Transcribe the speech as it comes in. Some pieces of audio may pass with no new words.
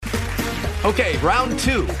Okay, round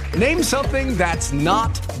two. Name something that's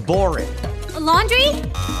not boring. A laundry?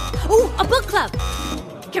 Ooh, a book club.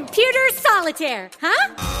 Computer solitaire,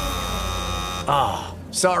 huh? Ah,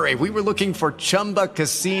 sorry, we were looking for Chumba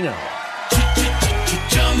Casino.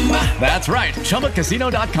 That's right,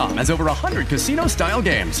 ChumbaCasino.com has over 100 casino-style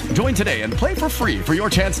games. Join today and play for free for your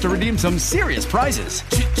chance to redeem some serious prizes.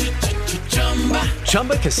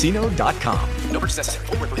 ChumbaCasino.com. No purchase necessary.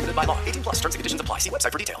 Void where prohibited by law. 18 plus. Terms and conditions apply. See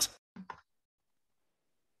website for details.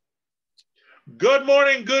 Good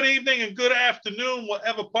morning, good evening, and good afternoon,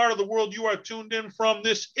 whatever part of the world you are tuned in from.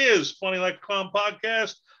 This is Funny Like a Clown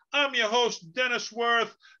Podcast. I'm your host, Dennis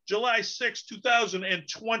Worth. July 6,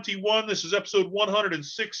 2021. This is episode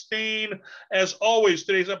 116. As always,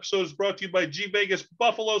 today's episode is brought to you by G Vegas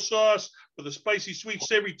Buffalo Sauce. For the spicy, sweet,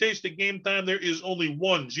 savory taste at game time, there is only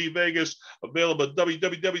one G Vegas, available at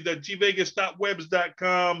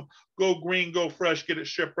www.gvegas.webs.com. Go green, go fresh, get it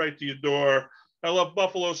shipped right to your door. I love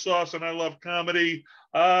buffalo sauce and I love comedy.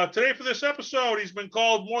 Today for this episode, he's been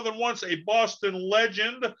called more than once a Boston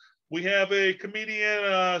legend. We have a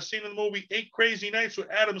comedian seen in the movie 8 Crazy Nights with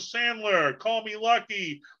Adam Sandler, Call Me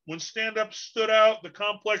Lucky, When Stand-Up Stood Out, The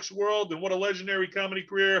Complex World, and what a legendary comedy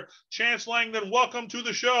career. Chance Langton, welcome to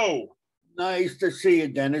the show. Nice to see you,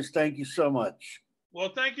 Dennis. Thank you so much. Well,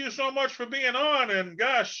 thank you so much for being on. And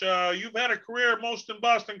gosh, you've had a career most in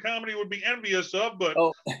Boston comedy would be envious of, but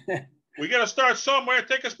we got to start somewhere.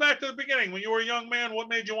 Take us back to the beginning. When you were a young man, what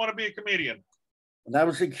made you want to be a comedian? When I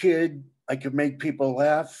was a kid, I could make people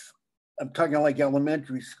laugh. I'm talking like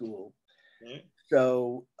elementary school. Mm-hmm.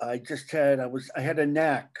 So I had a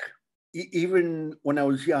knack. Even when I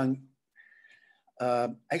was young, I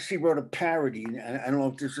actually wrote a parody. And I don't know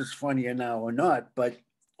if this is funnier now or not, but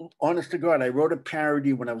honest to God, I wrote a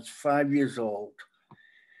parody when I was 5 years old.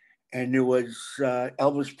 And it was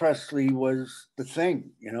Elvis Presley was the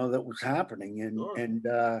thing, that was happening. And, sure. And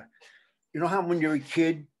you know how when you're a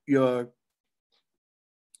kid, you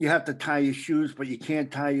have to tie your shoes, but you can't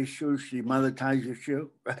tie your shoes, so your mother ties your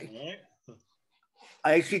shoe, right? Mm-hmm.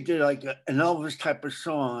 I actually did like an Elvis type of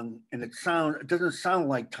song, and it doesn't sound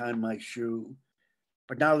like tie my shoe,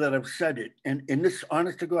 but now that I've said it, and in this,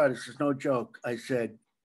 honest to God, this is no joke, I said,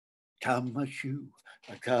 tie my shoe,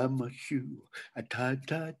 I tie my shoe, I tie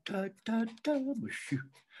my shoe.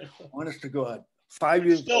 Honest to God, 5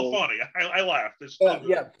 years still old. Funny. I laughed. It's still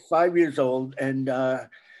yeah, 5 years old, and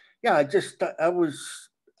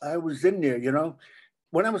I was in there,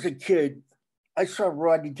 When I was a kid, I saw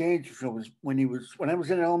Rodney Dangerfield when I was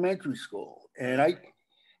in elementary school, and I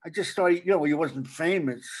just started, he wasn't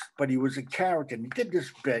famous, but he was a character, and he did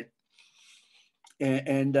this bit,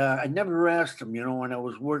 and I never asked him, when I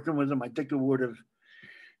was working with him, I think he would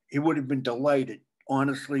have been delighted,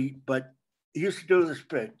 honestly, but he used to do this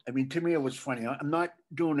bit. I mean, to me, it was funny. I'm not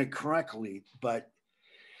doing it correctly, but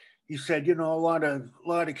he said, a lot of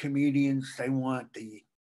comedians, they want the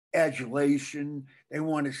adulation, they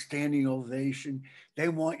want a standing ovation, they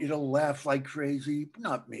want you to laugh like crazy, but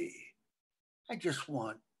not me. I just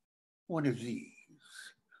want one of these.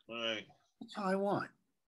 Right. That's all I want.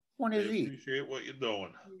 One of these. Appreciate what you're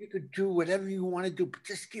doing. You could do whatever you want to do, but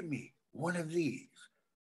just give me one of these.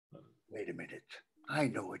 Wait a minute. I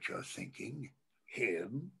know what you're thinking.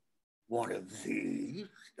 Him? One of these?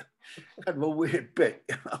 Kind of a weird bit.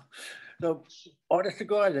 So, honest to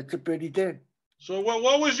God, that's a bit he did. So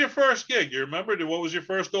what was your first gig? You remember? What was your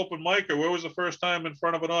first open mic, or where was the first time in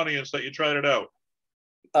front of an audience that you tried it out?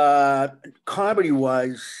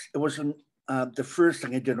 Comedy-wise, it wasn't the first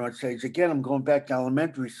thing I did on stage. Again, I'm going back to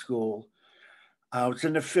elementary school. I was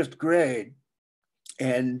in the 5th grade,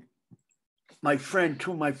 and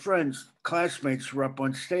two of my friends, classmates, were up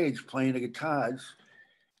on stage playing the guitars,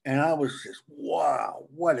 and I was just, wow,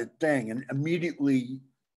 what a thing. And immediately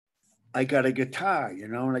I got a guitar,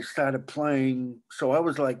 and I started playing. So I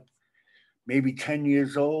was like maybe 10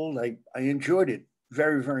 years old. I enjoyed it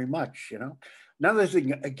very, very much, Another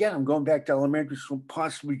thing, again, I'm going back to elementary school,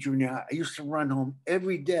 possibly junior high. I used to run home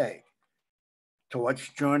every day to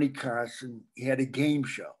watch Johnny Carson. He had a game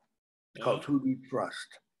show called Who Do You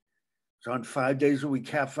Trust? It's on 5 days a week,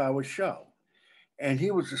 half-hour show. And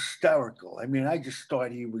he was hysterical. I mean, I just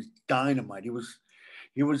thought he was dynamite. He was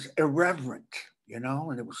irreverent, and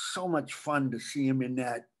it was so much fun to see him in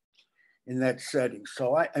that setting.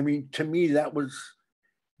 So I mean, to me, that was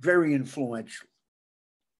very influential.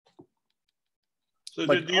 So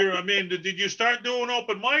did you start doing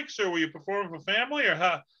open mics, or were you performing for family, or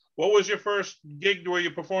how? What was your first gig where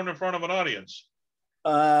you performed in front of an audience?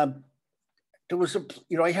 There was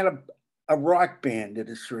I had a rock band at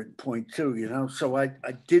a certain point too, so I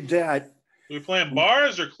did that. Were you playing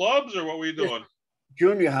bars or clubs, or what were you doing?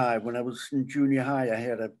 junior high, when I was in junior high, I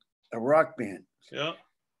had a rock band. Yeah.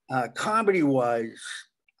 Comedy-wise,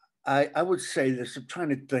 I would say this. I'm trying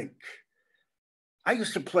to think. I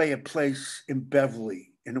used to play a place in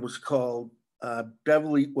Beverly, and it was called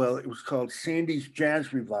it was called Sandy's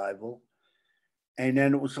Jazz Revival, and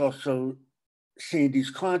then it was also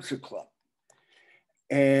Sandy's Concert Club.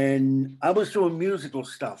 And I was doing musical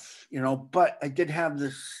stuff, but I did have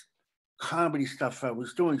this comedy stuff I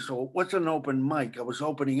was doing. So it wasn't an open mic. I was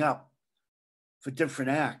opening up for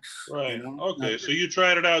different acts. Right. Okay. So you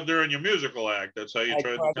tried it out during your musical act. That's how you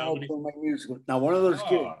tried the comedy. My musical. Now, one of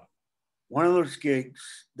those gigs,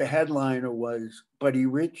 the headliner was Buddy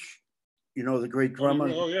Rich, the great drummer.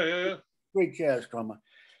 Oh, yeah. Great jazz drummer.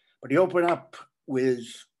 But he opened up with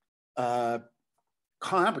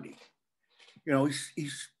comedy.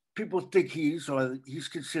 He's people think he's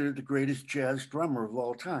considered the greatest jazz drummer of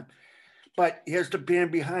all time. But he has the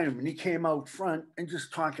band behind him, and he came out front and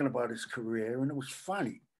just talking about his career, and it was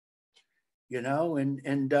funny, and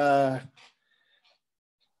I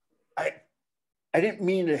didn't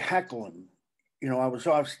mean to heckle him. I was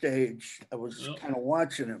off stage. I was kind of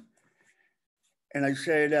watching him, and I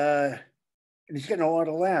said, and he's getting a lot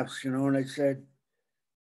of laughs, and I said,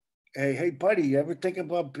 hey, buddy, you ever think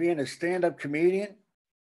about being a stand-up comedian?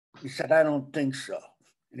 He said, I don't think so.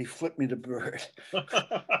 And he flipped me the bird.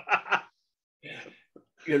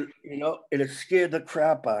 It scared the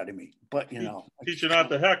crap out of me. But, teach you not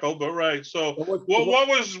to heckle, but right. So what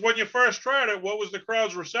was, when you first tried it, what was the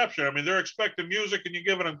crowd's reception? I mean, they're expecting music and you're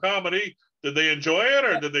giving them comedy. Did they enjoy it,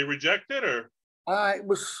 or did they reject it, or? It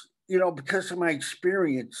was, because of my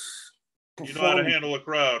experience. You know how to handle a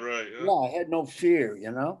crowd, right? Yeah, I had no fear,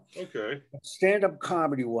 Okay. Stand-up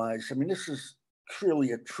comedy-wise, I mean, this is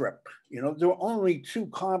truly a trip. There were only 2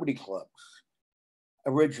 comedy clubs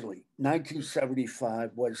originally.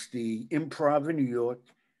 1975 was the Improv in New York,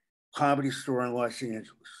 Comedy Store in Los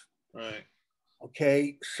Angeles. Right.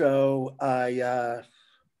 Okay, so I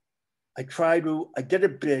did a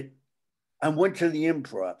bit. I went to the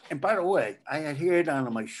Improv. And by the way, I had hair down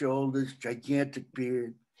on my shoulders, gigantic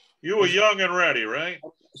beard. You were young and ready, right?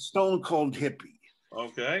 Stone cold hippie.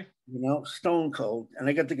 Okay. Stone cold. And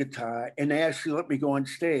I got the guitar, and they actually let me go on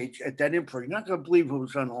stage at that Improv. You're not going to believe who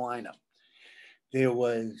was on the lineup. There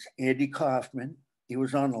was Andy Kaufman. He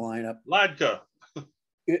was on the lineup. Ladka.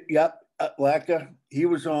 Yep, Ladka. He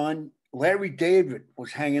was on. Larry David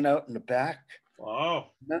was hanging out in the back.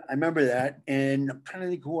 Wow. I remember that. And I'm trying to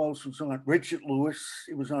think who else was on. Richard Lewis.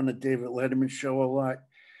 He was on the David Letterman show a lot.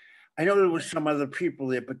 I know there was some other people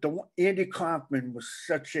there, but Andy Kaufman was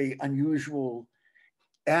such an unusual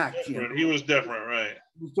act. He was different, right?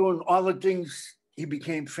 He was doing all the things he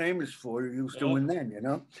became famous for. He was doing then,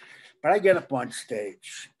 But I get up on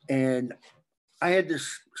stage, and I had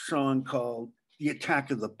this song called "The Attack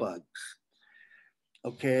of the Bugs."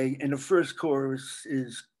 Okay, and the first chorus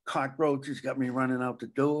is "Cockroaches got me running out the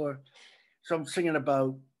door." So I'm singing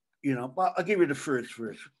about, well, I'll give you the first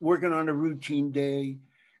verse. Working on a routine day.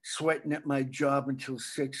 Sweating at my job until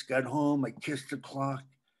 6, got home, I kissed the clock,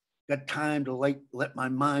 got time to let my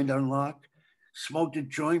mind unlock, smoked a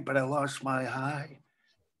joint, but I lost my high.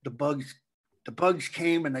 The bugs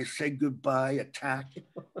came and I said goodbye, attack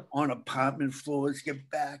on apartment floors, get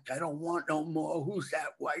back, I don't want no more, who's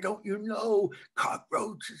that, why don't you know,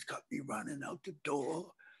 cockroaches got me running out the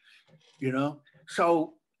door,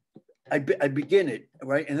 So I begin it,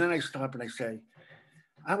 right, and then I stop and I say,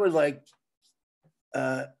 I would like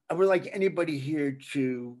anybody here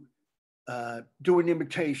to do an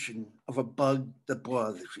imitation of a bug that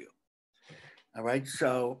bothers you. All right.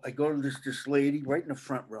 So I go to this lady right in the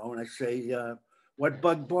front row, and I say, "What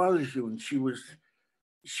bug bothers you?" And she was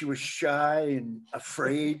shy and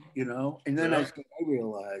afraid, And then I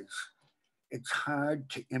realize it's hard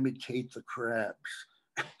to imitate the crabs.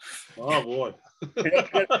 Oh boy!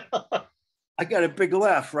 I got a big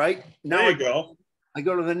laugh, right? Now there you go. I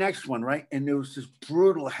go to the next one, right? And there was this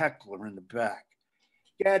brutal heckler in the back.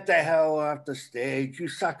 Get the hell off the stage. You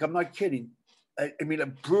suck. I'm not kidding. I mean, a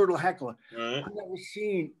brutal heckler. Right. I've never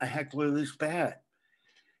seen a heckler this bad.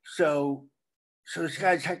 So this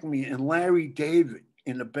guy's heckling me, and Larry David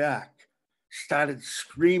in the back started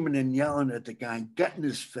screaming and yelling at the guy and getting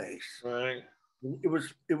his face. Right. It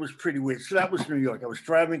was pretty weird. So that was New York. I was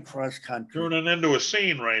driving cross country. Turning into a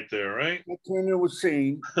scene right there, right? Turning into a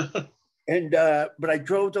scene. And but I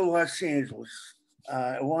drove to Los Angeles.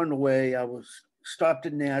 Along the way, I was stopped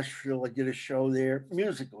in Nashville. I did a show there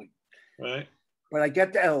musically. Right. But I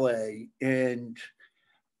get to LA, and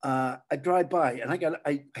I drive by, and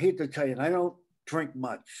I hate to tell you, and I don't drink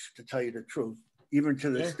much, to tell you the truth, even to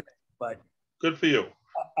this day. But good for you.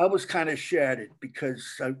 I was kind of shattered because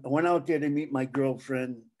I went out there to meet my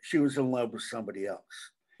girlfriend. She was in love with somebody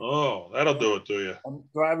else. Oh, that'll do it to you. I'm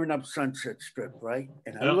driving up Sunset Strip, right?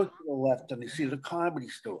 And I look to the left and I see the Comedy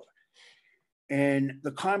Store. And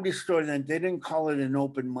the Comedy Store, then they didn't call it an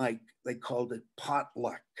open mic. They called it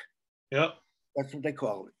potluck. Yep. That's what they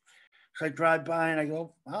call it. So I drive by and I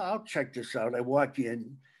go, I'll check this out. I walk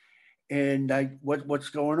in and what's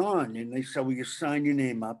going on? And they said, well, you sign your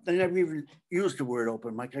name up. They never even used the word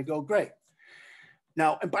open mic. I go, great.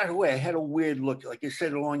 Now, and by the way, I had a weird look, like I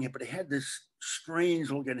said, long hair, but I had this strange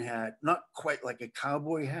looking hat, not quite like a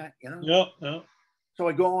cowboy hat, you know? Yeah. So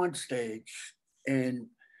I go on stage and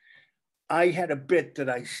I had a bit that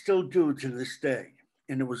I still do to this day.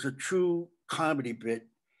 And it was a true comedy bit.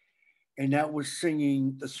 And that was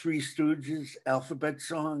singing the Three Stooges alphabet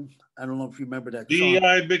song. I don't know if you remember that song.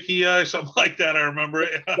 D.I., Bicky I, something like that. I remember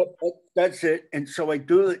it. That's it. And so I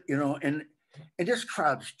do it, you know, and this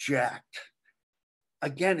crowd's jacked.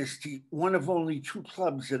 Again, it's one of only 2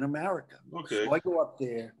 clubs in America. Okay. So I go up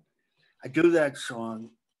there, I do that song,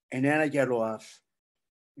 and then I get off.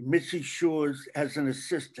 Mitzi Shores has an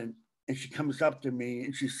assistant, and she comes up to me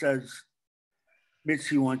and she says,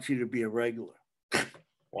 Mitzi wants you to be a regular.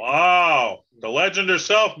 Wow. The legend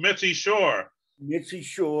herself, Mitzi Shore. Mitzi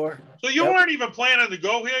Shore. So you weren't even planning to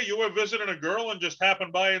go here? You were visiting a girl and just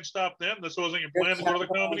happened by and stopped in? This wasn't your plan to go to the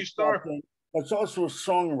Comedy Store? It's also a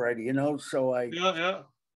songwriter, you know, so Yeah.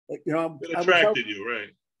 You know, it attracted you, right?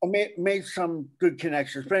 I made some good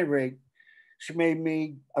connections. But anyway, she made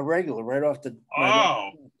me a regular right off the.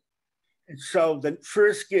 And so the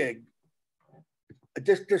first gig,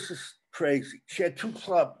 this is crazy. She had 2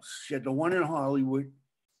 clubs. She had the one in Hollywood.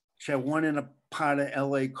 She had one in a part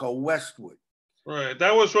of LA called Westwood. Right.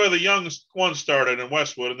 That was where the young one started in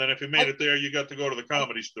Westwood. And then if you made it there, you got to go to the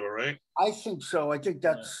Comedy Store, right? I think so. I think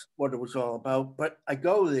that's what it was all about. But I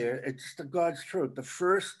go there. It's the God's truth. The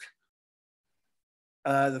first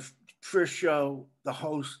show, the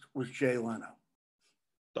host was Jay Leno.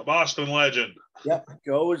 The Boston legend. Yep.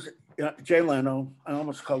 Joe was Jay Leno. I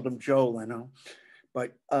almost called him Joe Leno.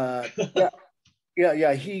 But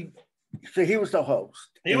yeah. He was the host.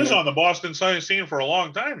 He was on the Boston scene for a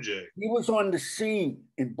long time, Jay. He was on the scene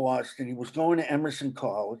in Boston. He was going to Emerson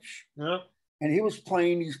College. Yeah. And he was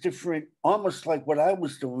playing these different, almost like what I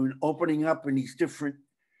was doing, opening up in these different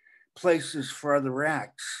places for other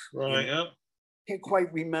acts. Right, yeah. Can't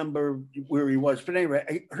quite remember where he was. But anyway,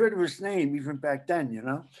 I heard of his name even back then, you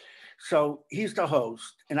know? So he's the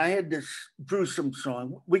host. And I had this gruesome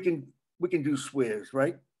song. We can do swears,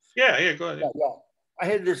 right? Yeah, go ahead. Yeah. I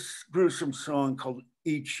had this gruesome song called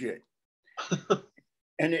Eat Shit.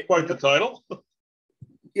 And quite the title.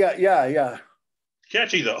 Yeah.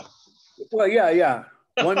 Catchy though. Well, yeah.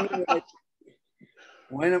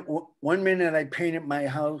 One minute I painted my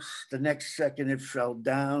house, the next second it fell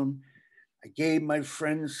down. I gave my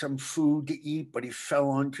friend some food to eat, but he fell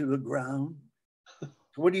onto the ground. So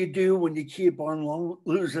what do you do when you keep on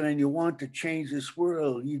losing and you want to change this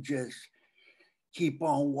world? You just keep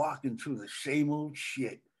on walking through the same old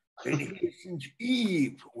shit. Been here since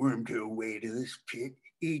Eve, wormed her way to this pit.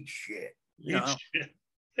 Eat shit. Eat shit.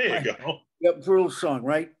 There you go. Yep, brutal song,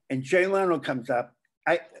 right? And Jay Leno comes up.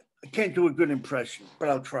 I can't do a good impression, but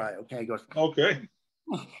I'll try. Okay, he goes, okay.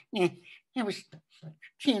 That was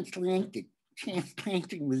Chance Langton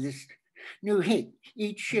with this new hit,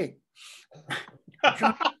 Eat Shit.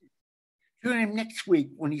 Join him next week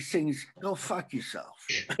when he sings Go Fuck Yourself.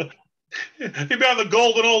 He'd be on the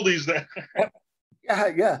golden oldies then.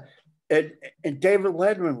 Yeah. And David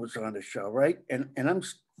Letterman was on the show, right? And I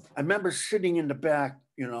remember sitting in the back,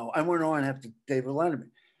 you know, I went on after David Letterman.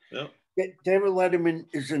 Yep. David Letterman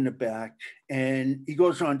is in the back and he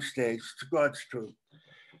goes on stage, to God's truth.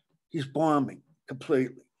 He's bombing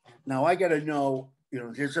completely. Now I got to know, you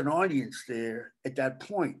know, there's an audience there at that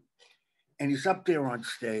point, and he's up there on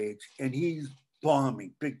stage and he's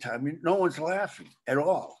bombing big time. I mean, no one's laughing at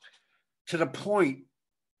all, to the point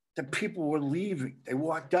that people were leaving. They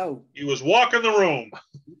walked out. He was walking the room.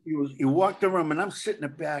 He walked the room, and I'm sitting in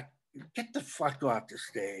the back. Get the fuck off the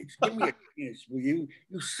stage. Give me a chance, will you?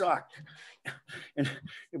 You suck. And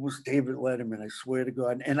it was David Letterman, I swear to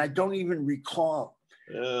God. And I don't even recall.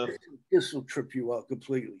 Yeah. This will trip you out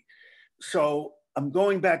completely. So I'm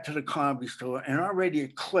going back to the Comedy Store, and already a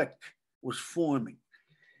clique was forming.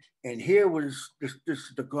 And here was this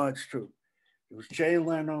is the God's truth. It was Jay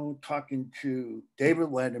Leno talking to David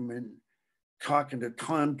Letterman, talking to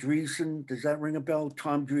Tom Dreesen. Does that ring a bell?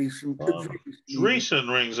 Tom Dreesen.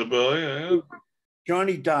 Dreesen rings a bell, yeah.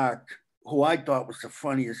 Johnny Dark, who I thought was the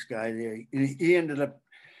funniest guy there. He ended up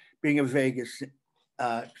being a Vegas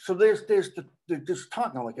So they're just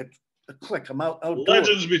talking like a clique. I'm outdoors.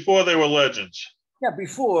 Legends before they were legends. Yeah,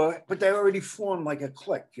 before, but they already formed like a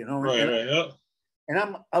clique, you know. Right, right, yeah. And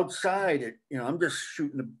I'm outside it, you know, I'm just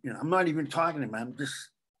shooting, I'm not even talking to him. I'm just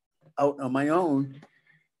out on my own.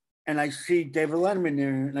 And I see David Letterman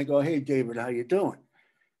there and I go, hey, David, how you doing?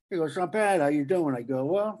 He goes, not bad. How you doing? I go,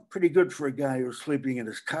 well, pretty good for a guy who's sleeping in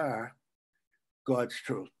his car. God's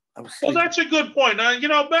truth. Well, that's a good point. Now, you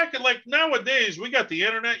know, back in like nowadays, we got the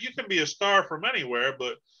internet. You can be a star from anywhere,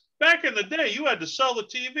 but back in the day, you had to sell the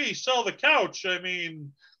TV, sell the couch. I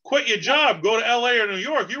mean, quit your job, go to LA or New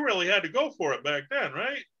York. You really had to go for it back then,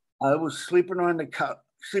 right? I was sleeping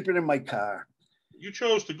sleeping in my car. You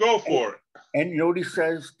chose to go for it. And you know what he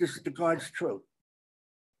says? This is the God's truth.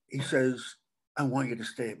 He says, I want you to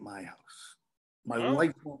stay at my house. My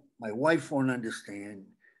wife won't understand.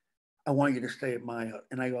 I want you to stay at my house.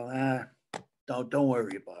 And I go, don't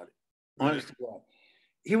worry about it. Honestly,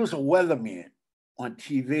 he was a weatherman on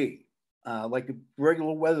TV, like a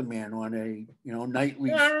regular weatherman on a nightly.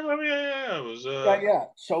 Yeah, I remember. Yeah, it was. Yeah.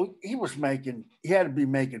 So he had to be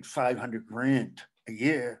making $500,000 a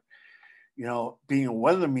year. You know, being a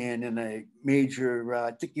weatherman in a major.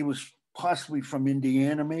 I think he was possibly from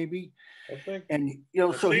Indiana, maybe. I think. And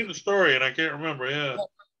I've seen the story, and I can't remember. Yeah.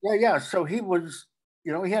 Yeah. So he was.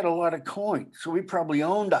 He had a lot of coins, so he probably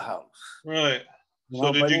owned a house. Right.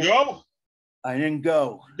 So did you go? I didn't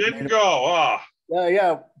go. Didn't go.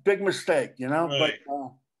 Yeah. Big mistake, Right. But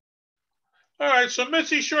all right. So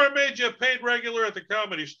Mitzi Shore made you a paid regular at the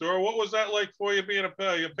Comedy Store. What was that like for you being a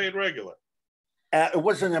paid regular? It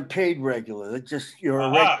wasn't a paid regular. It just you're a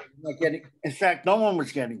regular. Not getting. In fact, no one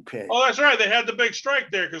was getting paid. Oh, that's right. They had the big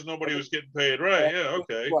strike there because nobody was getting paid. Right? Yeah.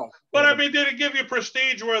 Okay. Well, but I mean, did it give you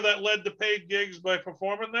prestige where that led to paid gigs by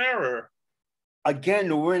performing there, or? Again,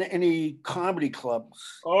 there weren't any comedy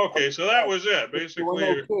clubs. Oh, okay, so that was it.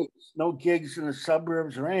 Basically, no gigs in the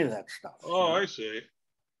suburbs or any of that stuff. Oh, I see.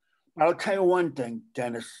 I'll tell you one thing,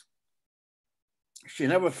 Dennis. She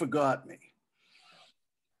never forgot me.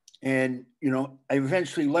 And, I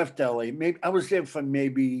eventually left LA. Maybe I was there for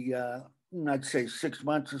maybe, I'd say 6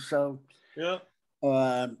 months or so. Yeah.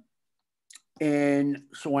 And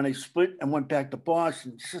so when I split and went back to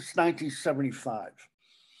Boston, since 1975.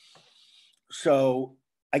 So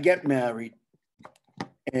I get married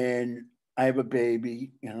and I have a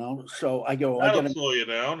baby, so I go, That'll slow you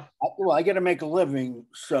down. I got to make a living.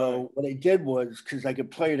 So what I did was, because I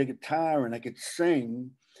could play the guitar and I could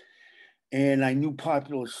sing, and I knew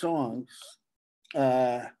popular songs.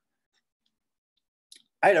 I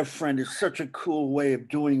had a friend. It's such a cool way of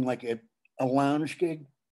doing like a lounge gig.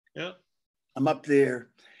 Yeah. I'm up there.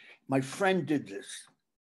 My friend did this.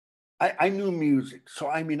 I knew music. So,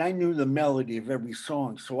 I knew the melody of every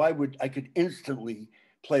song. So I could instantly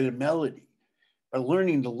play the melody. But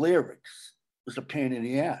learning the lyrics was a pain in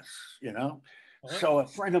the ass, So a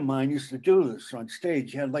friend of mine used to do this on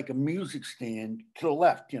stage. He had like a music stand to the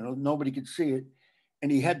left, nobody could see it.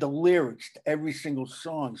 And he had the lyrics to every single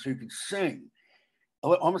song so you could sing,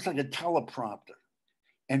 almost like a teleprompter,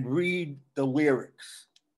 and read the lyrics.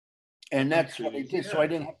 And that's what I did. Yeah. So I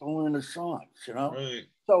didn't have to learn the songs, Right.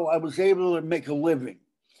 So I was able to make a living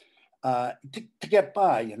to get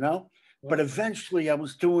by, Right. But eventually I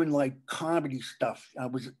was doing like comedy stuff. I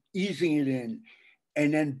was easing it in.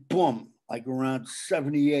 And then boom, like around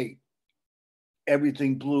 78,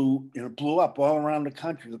 everything blew up all around the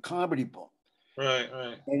country, the comedy boom. Right.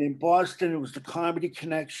 And in Boston, it was the Comedy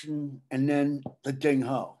Connection and then the Ding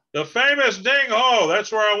Ho. The famous Ding Ho.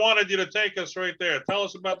 That's where I wanted you to take us right there. Tell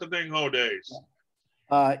us about the Ding Ho days.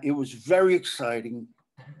 It was very exciting.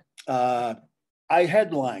 I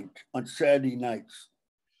headlined on Saturday nights.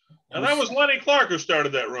 And that was Lenny Clark who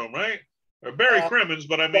started that room, right? Or Barry Crimmins,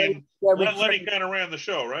 but Lenny kind of ran the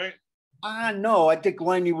show, right? No, I think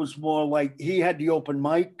Lenny was more like, he had the open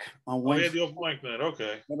mic on Wednesday. He had the open mic night,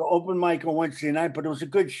 okay. The open mic on Wednesday night, but it was a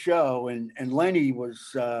good show. And Lenny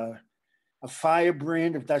was a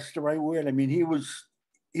firebrand, if that's the right word.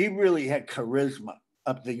 He really had charisma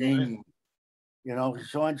up the yin.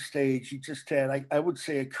 He's on stage. He just had, I would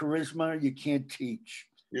say, a charisma you can't teach.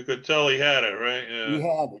 You could tell he had it, right? Yeah. He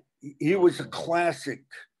had it. He was a classic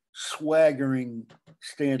swaggering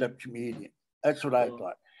stand-up comedian. That's what I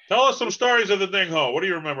thought. Tell us some stories of the Ding Ho. What do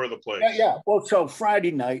you remember of the place? Yeah. Well, so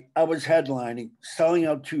Friday night, I was headlining, selling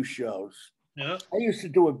out 2 shows. Yeah. I used to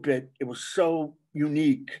do a bit. It was so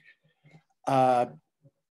unique. In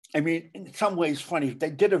some ways funny. If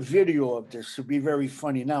they did a video of this, it'd be very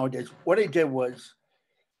funny nowadays. What I did was,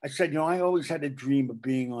 I said, I always had a dream of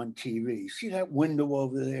being on TV. See that window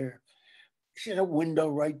over there? See that window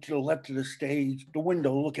right to the left of the stage? The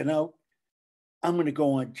window looking out? I'm going to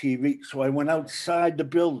go on TV. So I went outside the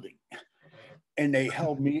building and they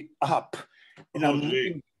held me up. And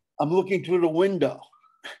I'm looking through the window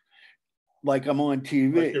like I'm on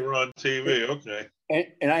TV. Like you're on TV, okay.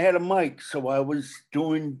 And I had a mic, so I was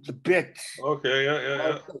doing the bits. Okay,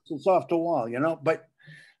 yeah. It's off the wall, But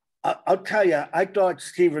I'll tell you, I thought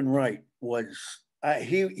Stephen Wright was,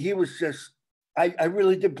 he was just, I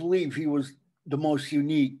really did believe he was the most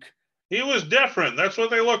unique. He was different. That's what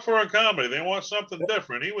they look for in comedy. They want something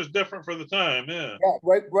different. He was different for the time, yeah.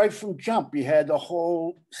 Yeah, right from jump. He had the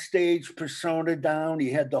whole stage persona down. He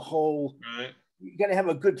had the whole, you got to have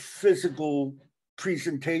a good physical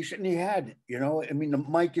presentation. And he had it, I mean, the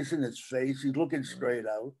mic is in his face. He's looking straight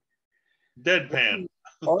out. Deadpan.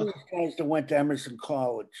 All these guys that went to Emerson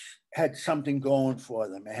College had something going for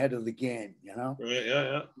them ahead of the game, Yeah.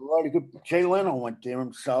 A lot of good. Jay Leno went there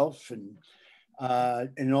himself,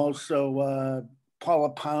 and also Paula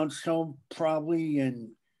Poundstone probably, and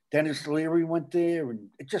Dennis Leary went there, and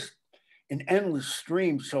it just an endless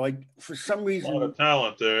stream. So for some reason, a lot of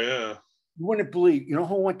talent there, yeah. You wouldn't believe,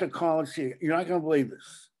 who went to college here? You're not going to believe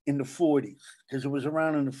this. In the 40s, because it was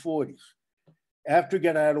around in the 40s. After he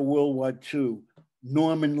got out of World War II,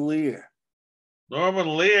 Norman Lear.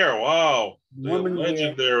 Norman Lear, wow. Norman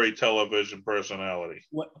legendary Lear, television personality.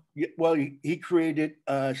 Well, he created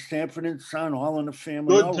Sanford and Son, All in the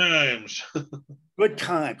Family. Good times. Good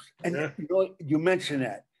times. And you mentioned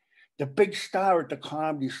that. The big star at the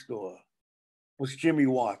Comedy Store was Jimmy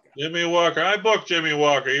Walker. Jimmy Walker. I booked Jimmy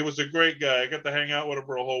Walker. He was a great guy. I got to hang out with him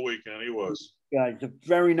for a whole weekend. He was. Yeah, he's a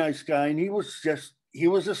very nice guy. And he was a star. He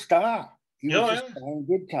was a star in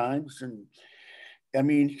good times. And I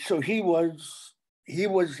mean, so he was,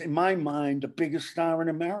 in my mind, the biggest star in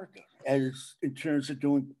America as in terms of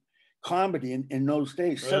doing comedy in those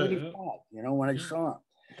days, 75, when I saw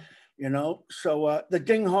him, So the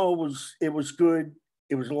Ding Ho was good.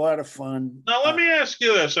 It was a lot of fun. Now, let me ask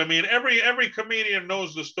you this. I mean, every comedian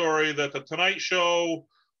knows the story that the Tonight Show,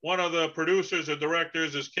 one of the producers or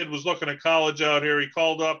directors, his kid was looking at college out here. He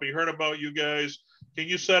called up. He heard about you guys. Can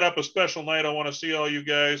you set up a special night? I want to see all you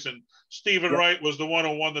guys. And Stephen Wright was the one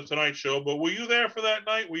who won the Tonight Show. But were you there for that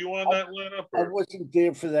night? Were you on that lineup? I wasn't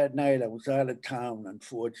there for that night. I was out of town,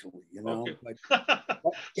 unfortunately, Okay.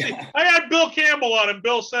 But, see, I had Bill Campbell on, and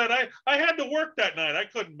Bill said I had to work that night. I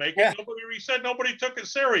couldn't make it. He said nobody took it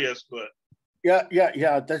serious, but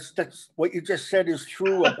yeah. That's what you just said is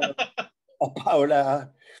true about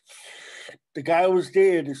the guy who was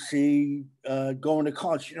there to see going to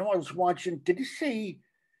college. I was watching. Did you see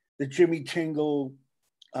the Jimmy Tingle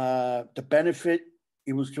the benefit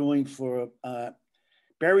he was doing for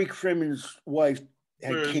Barry Crimmins' wife?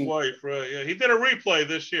 His wife, right? Yeah, he did a replay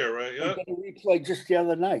this year, right? Yeah, he did a replay just the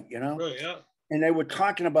other night, Right, yeah. And they were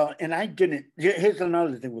talking about, and I didn't. Here's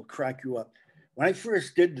another thing will crack you up. When I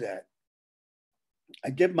first did that, I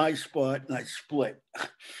did my spot and I split.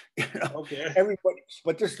 Okay. Everybody,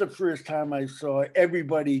 but this is the first time I saw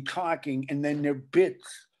everybody talking, and then their bits.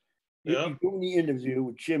 You're doing the interview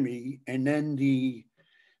with Jimmy, and then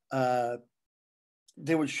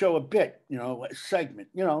they would show a bit, a segment,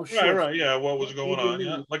 Right, yeah, what was going on,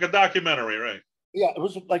 yeah, like a documentary, right? Yeah, it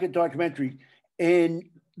was like a documentary, and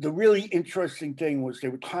the really interesting thing was they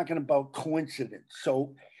were talking about coincidence.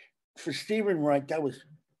 So for Stephen Wright, that was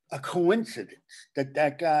a coincidence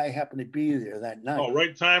that guy happened to be there that night. Oh,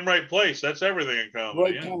 right time, right place. That's everything in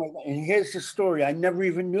comedy. Right time, and here's the story I never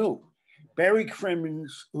even knew. Barry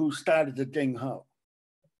Crimmins, who started the Ding Ho,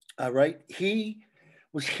 all right, he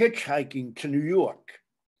was hitchhiking to New York,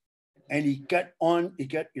 and he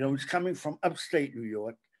was coming from upstate New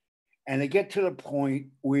York, and they get to the point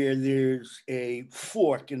where there's a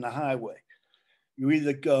fork in the highway. You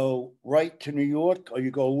either go right to New York or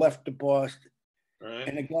you go left to Boston. Right.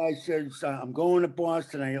 And the guy says, I'm going to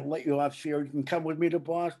Boston. I'll let you off here. You can come with me to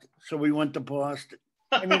Boston. So we went to Boston.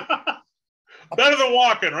 I mean, better than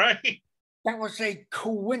walking, right? That was a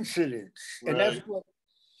coincidence. Right. And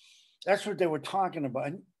that's what they were talking about.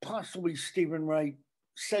 And possibly Stephen Wright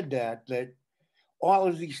said that all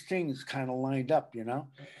of these things kind of lined up,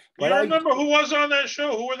 But you remember who was on that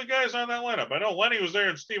show? Who were the guys on that lineup? I know Lenny was there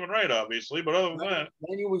and Stephen Wright, obviously, but other than that.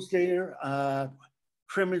 Lenny was there.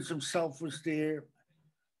 Crimmins himself was there.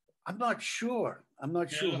 I'm not sure who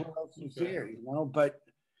else was there, but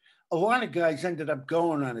a lot of guys ended up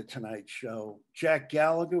going on the Tonight Show. Jack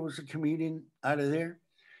Gallagher was a comedian out of there.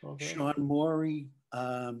 Okay. Sean Morey.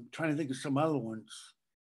 Trying to think of some other ones.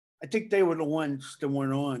 I think they were the ones that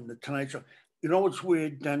went on the Tonight Show. You know what's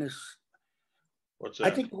weird, Dennis? What's that?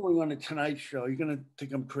 I think going on the Tonight Show, you're going to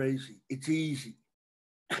think I'm crazy. It's easy.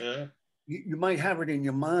 Yeah. You might have it in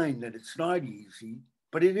your mind that it's not easy,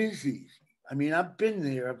 but it is easy. I mean, I've been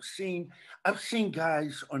there. I've seen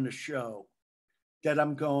guys on the show that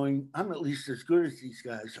I'm going, I'm at least as good as these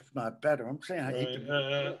guys, if not better. I'm saying I hate to be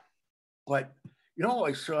good. But you know,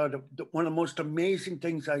 I saw one of the most amazing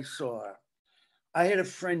things I saw. I had a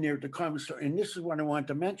friend there at the comedy store, and this is what I wanted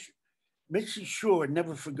to mention. Mrs. Shore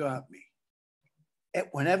never forgot me.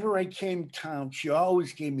 Whenever I came to town, she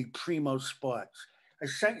always gave me primo spots. I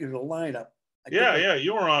sent you the lineup. Yeah,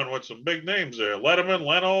 you were on with some big names there. Letterman,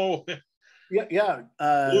 Leno. Yeah.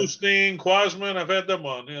 Bluestein, Quasman, I've had them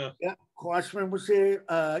on, yeah. Yeah, Quasman was there.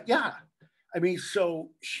 Yeah. I mean,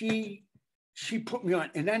 so she put me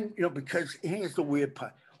on. And then, you know, because here's the weird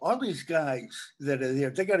part. All these guys that are there,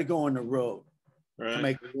 they got to go on the road to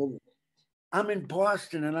make a living. I'm in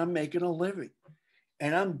Boston and I'm making a living.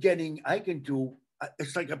 And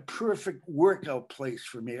it's like a perfect workout place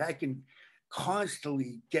for me. I can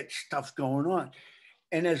constantly get stuff going on.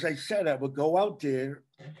 And as I said, I would go out there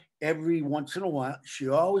every once in a while. She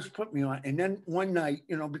always put me on. And then one night,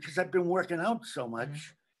 you know, because I've been working out so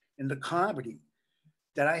much in the comedy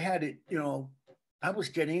that I had it, you know, I was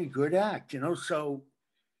getting a good act, you know. So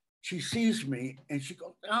she sees me and she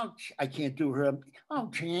goes, oh, I can't do her. Oh,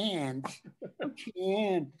 Chance. Oh,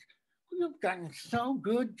 Chance. You've gotten so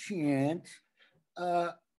good, Chance.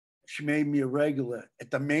 She made me a regular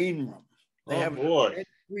at the main room. They have 3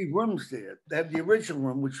 rooms there. They have the original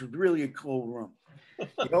room, which was really a cool room.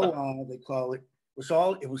 They call it.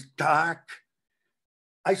 It was dark.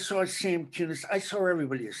 I saw Sam Kinison. I saw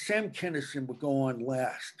everybody. Sam Kinison would go on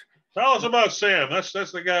last. Tell us about Sam. That's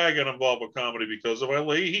the guy I got involved with comedy because of.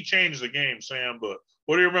 He changed the game, Sam. But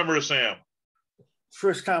what do you remember of Sam?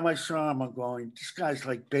 First time I saw him, I'm going, this guy's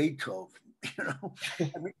like Beethoven. You know,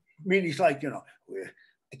 I mean, he's like, you know,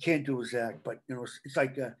 I can't do his act, but you know, it's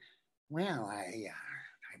like, well, I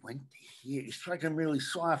went here. He's talking really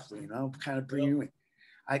softly, you know, kind of bringing me.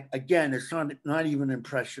 It's not even an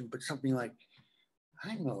impression, but something like,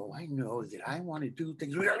 I know that I want to do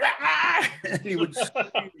things. And he would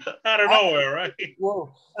scream, out of nowhere, right?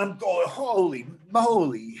 Well, I'm going, holy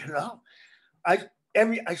moly, you know.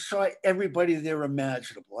 I saw everybody there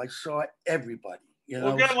imaginable. I saw everybody. You know,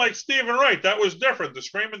 well, again, like Stephen Wright, that was different. The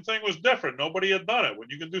screaming thing was different. Nobody had done it. When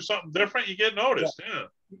you can do something different, you get noticed. Yeah.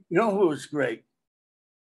 You know who was great?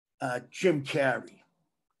 Jim Carrey.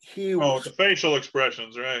 The facial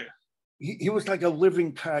expressions, right? He was like a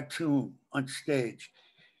living cartoon on stage.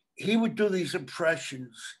 He would do these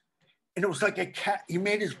impressions, and it was like a cat. He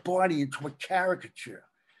made his body into a caricature,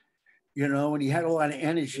 you know, and he had a lot of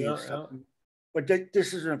energy and stuff. Yeah. But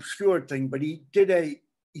this is an obscure thing. But he did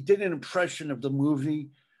an impression of the movie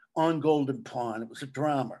On Golden Pond. It was a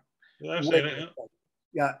drama. Yeah, I've seen it.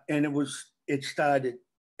 Yeah, and it started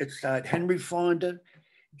Henry Fonda,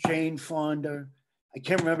 Jane Fonda. I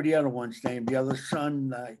can't remember the other one's name. The other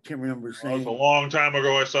son, I can't remember his name. It was a long time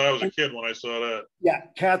ago. I was a kid when I saw that. Yeah,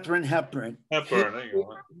 Katharine Hepburn.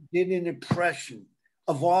 He did an impression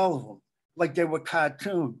of all of them, like they were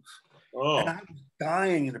cartoons. Oh. And I was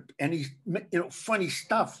dying, and he's, you know, funny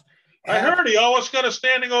stuff. I heard he always got a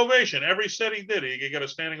standing ovation. Every set he did, he got a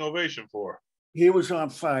standing ovation for. He was on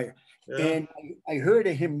fire. Yeah. And I heard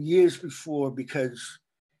of him years before because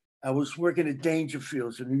I was working at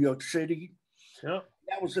Dangerfields in New York City. Yeah.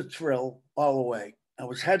 That was a thrill all the way. I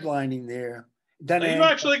was headlining there. Then you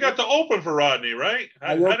actually got to open for Rodney, right?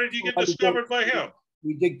 How did you get discovered by him?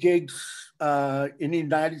 We did gigs in the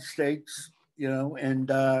United States, you know, and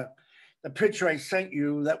the picture I sent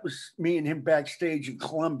you, that was me and him backstage in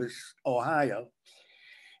Columbus, Ohio.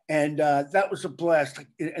 And that was a blast.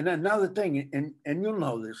 And another thing, and you'll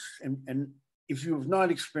know this, and if you have not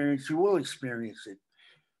experienced, you will experience it.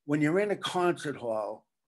 When you're in a concert hall,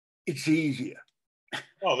 it's easier.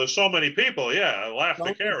 Oh, there's so many people. Yeah,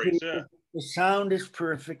 laughter carries. Yeah. The sound is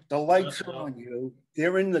perfect. The lights are on you.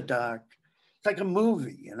 They're in the dark. It's like a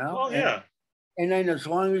movie, you know? Oh, yeah. And then as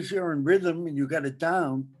long as you're in rhythm and you got it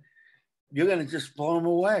down, you're going to just blow them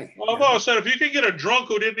away. Well, I've always said, if you can get a drunk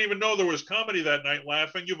who didn't even know there was comedy that night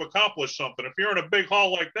laughing, you've accomplished something. If you're in a big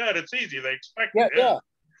hall like that, it's easy. They expect it.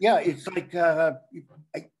 Yeah, it's like,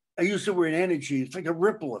 I use the word energy. It's like a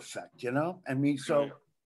ripple effect, you know? I mean, so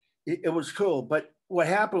it was cool. But what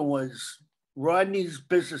happened was Rodney's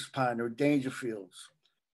business partner, Dangerfields,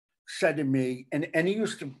 said to me, and he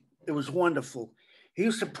used to, it was wonderful. He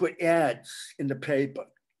used to put ads in the paper.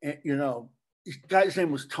 And, you know, this guy's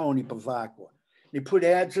name was Tony Bavacqua. He put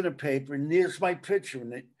ads in the paper, and there's my picture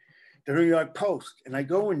in it, the New York Post. And I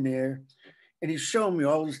go in there, and he's showing me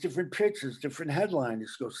all these different pictures, different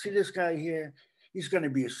headliners. Go, see this guy here? He's going to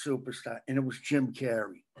be a superstar. And it was Jim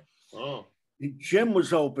Carrey. Oh. And Jim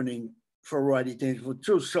was opening for Rodney Dangerfield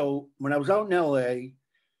too. So when I was out in LA,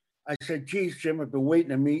 I said, geez, Jim, I've been waiting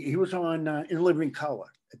to meet. He was on In Living Color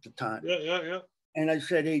at the time. Yeah. And I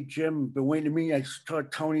said, hey, Jim, been waiting to meet. I saw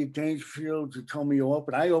Tony at Dangerfields. He told me you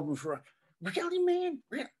open. I opened for, really, man?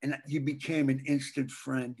 Really? And he became an instant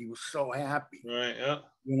friend. He was so happy. Right, yeah.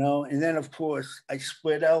 You know, and then, of course, I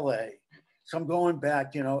split LA. So I'm going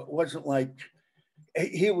back, you know, it wasn't like,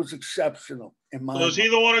 he was exceptional in my So is he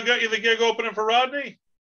the one who got you the gig opening for Rodney?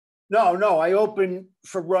 No, I opened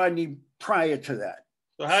for Rodney prior to that.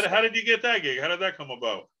 So how did you get that gig? How did that come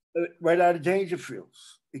about? Right out of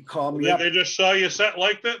Dangerfields. He called me up. They just saw you set,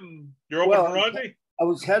 liked it, and you're open for Rodney? I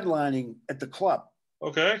was headlining at the club.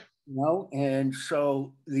 Okay. You know, and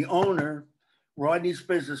so the owner, Rodney's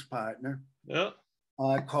business partner,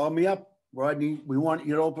 called me up. Rodney, we want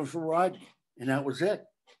you to open for Rodney. And that was it.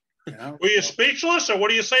 You know? Were you speechless, or what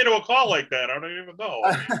do you say to a call like that? I don't even know.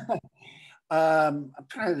 I'm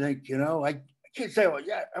trying to think, you know, I can't say, well,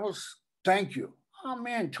 yeah, thank you. Oh,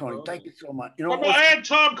 man, Tony, thank you so much. You know, I had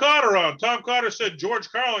Tom Carter on. Tom Carter said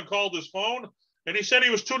George Carlin called his phone, and he said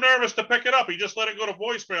he was too nervous to pick it up. He just let it go to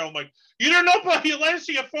voicemail. I'm like, you didn't know you let us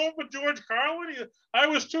see a phone with George Carlin? I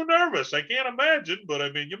was too nervous. I can't imagine. But,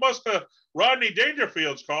 I mean, you must have Rodney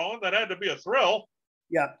Dangerfield's calling. That had to be a thrill.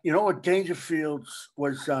 Yeah, you know what Dangerfields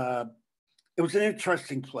was, it was an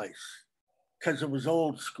interesting place because it was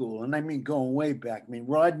old school. And I mean, going way back. I mean,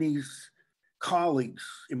 Rodney's colleagues,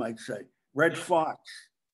 you might say, Red Fox,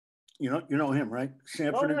 you know him, right?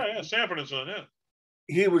 Sanford. Oh, yeah, Sanford and Son, yeah.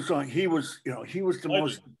 He was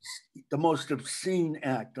the most obscene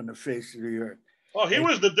act on the face of the earth. Oh, he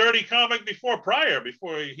was the dirty comic before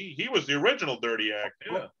he was the original dirty act.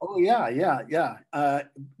 Yeah. Oh yeah.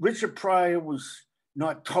 Richard Pryor was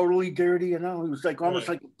not totally dirty, you know. He was like almost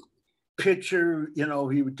like a pitcher, you know.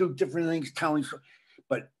 He would do different things, telling.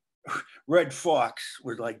 But Red Fox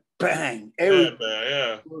was like bang.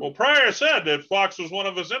 Yeah. Well, Pryor said that Fox was one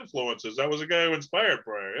of his influences. That was the guy who inspired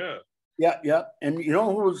Pryor. Yeah. Yeah. And you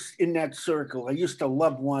know who was in that circle? I used to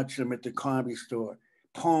love watching him at the Comedy Store.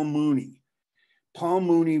 Paul Mooney. Paul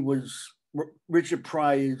Mooney was Richard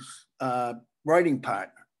Pryor's writing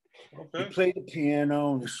partner. Okay. He played the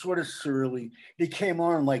piano and was sort of surly. He came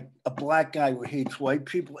on like a black guy who hates white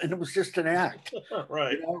people, and it was just an act.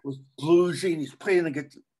 Right. You know, it was bluesy, and he's playing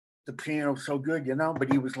the piano so good, you know, but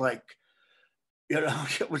he was like, you know,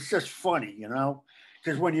 it was just funny, you know,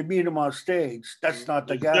 because when you meet him on stage, that's not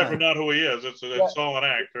the guy. Never not who he is. It's all an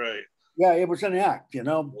act, right? Yeah, it was an act, you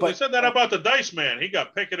know. But they said that about the Dice Man. He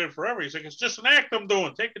got picketed forever. He's like, it's just an act I'm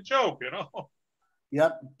doing. Take a joke, you know.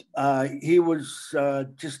 Yep. He was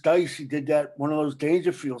just Dice. He did one of those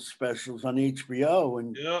Dangerfield specials on HBO.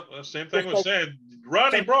 And yeah, the same thing was saying.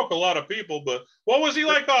 Rodney broke a lot of people, but what was he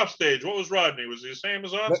like off stage? What was Rodney? Was he the same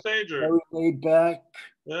as on stage? Or? Very laid back,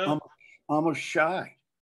 yeah. Almost shy.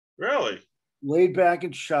 Really? Laid back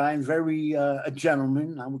and shy, and very a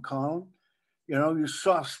gentleman, I would call him. You know, he was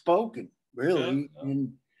soft-spoken, really. Yeah.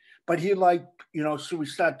 But he liked, you know, so we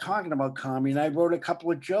started talking about comedy, and I wrote a couple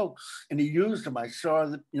of jokes, and he used them. I saw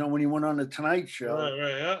that, you know, when he went on the Tonight Show, right,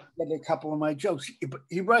 yeah. He had a couple of my jokes.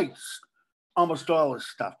 He writes almost all his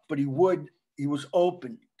stuff, but he was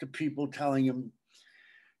open to people telling him,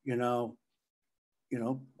 you know,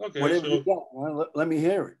 okay, whatever you got, well, let me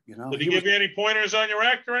hear it, you know. Did he give you any pointers on your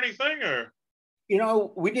act or anything, or? You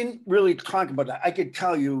know, we didn't really talk about that. I could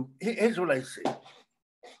tell you, here's what I see.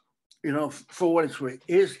 You know, for what it's worth,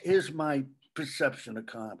 here's my perception of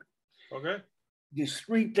comedy. Okay. There's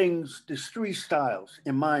three styles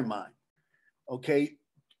in my mind. Okay.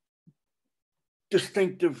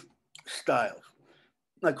 Distinctive styles.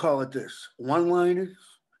 I call it this: one-liners,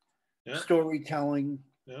 storytelling,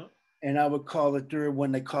 and I would call the third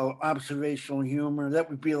one, they call it observational humor. That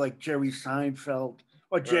would be like Jerry Seinfeld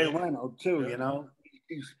or Jay Leno too, you know.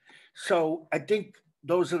 So I think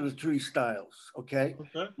those are the three styles, okay?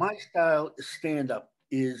 My style is stand-up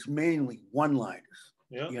is mainly one-liners,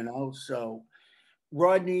 you know? So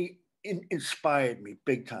Rodney inspired me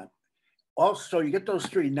big time. Also, you get those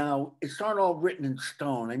three. Now, it's not all written in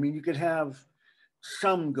stone. I mean, you could have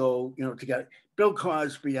some go, you know, together. Bill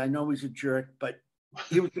Cosby, I know he's a jerk, but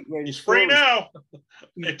he was the greatest. He's free now.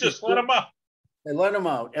 They just let him out. They let him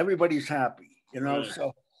out. Everybody's happy, you know? Right.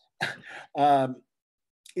 So,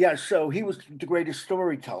 so he was the greatest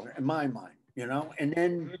storyteller in my mind, you know? And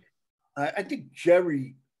then I think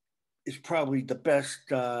Jerry is probably the best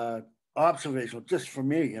observational, just for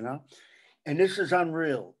me, you know? And this is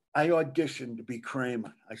unreal. I auditioned to be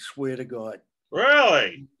Kramer. I swear to God.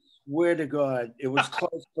 Really? Swear to God. It was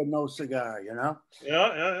close but no cigar, you know?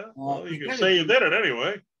 Yeah. Well, you can say you did it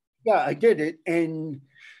anyway. Yeah, I did it. And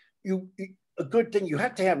a good thing, you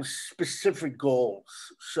have to have specific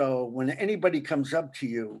goals. So when anybody comes up to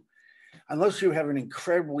you, unless you have an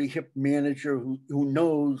incredibly hip manager who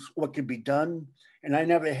knows what can be done. And I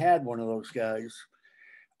never had one of those guys.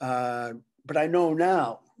 But I know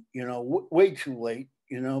now, way too late,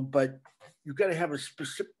 but you got to have a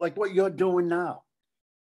specific, like what you're doing now.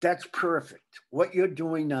 That's perfect. What you're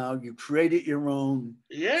doing now, you created your own.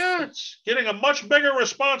 Yeah, it's getting a much bigger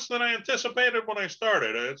response than I anticipated when I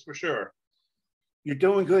started. That's for sure. You're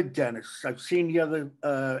doing good, Dennis. I've seen the other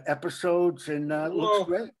episodes, and it looks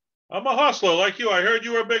great. I'm a hustler like you. I heard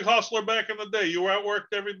you were a big hustler back in the day. You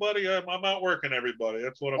outworked everybody. I'm outworking everybody.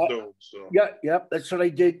 That's what I'm doing. So yeah, that's what I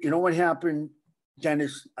did. You know what happened,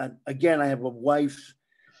 Dennis? Again, I have a wife,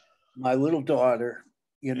 my little daughter,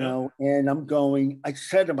 and I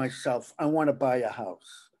said to myself, I want to buy a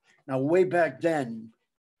house. Now, way back then,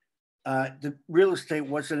 the real estate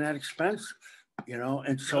wasn't that expensive,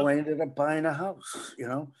 and so I ended up buying a house,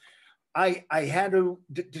 I had to,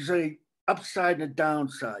 there's a upside and a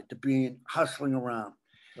downside to being hustling around.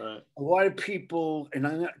 Right. A lot of people, and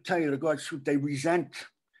I'm going to tell you the God's truth, they resent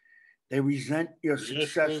your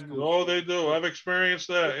success. Oh, they do. I've experienced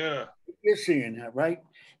that. Yeah. You're seeing that, right?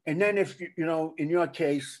 And then if in your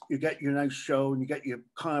case, you got your nice show and you got your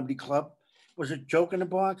comedy club. Was it Joke in the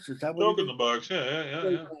Box? Is that what? Joke in the Box?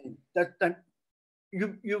 Yeah. That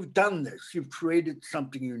you've done this. You've created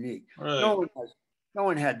something unique. Right. No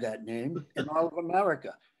one had that name in all of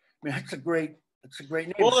America. I mean, that's a great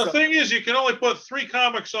name. Well, the thing is, you can only put 3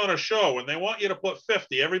 comics on a show, and they want you to put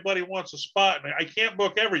 50. Everybody wants a spot, and I can't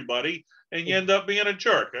book everybody, and you end up being a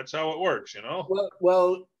jerk. That's how it works,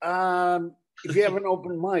 Well, if you have an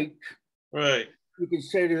open mic, right, you can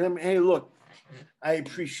say to them, "Hey, look, I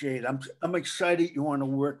appreciate it. I'm excited you want to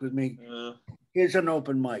work with me. Here's an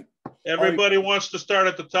open mic." Everybody wants to start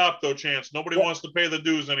at the top, though, Chance. Nobody wants to pay the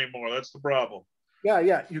dues anymore. That's the problem.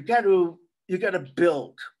 Yeah. You got to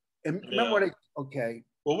build. And remember what okay.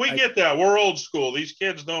 Well, we get that. We're old school. These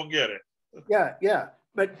kids don't get it. Yeah.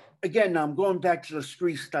 But again, now I'm going back to the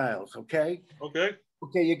street styles, okay?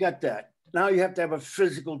 Okay, you got that. Now you have to have a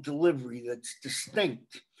physical delivery that's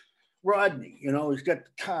distinct. Rodney, he's got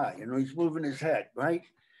the tie, he's moving his head, right?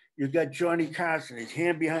 You've got Johnny Carson, his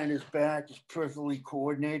hand behind his back is perfectly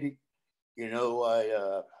coordinated.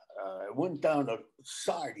 I went down to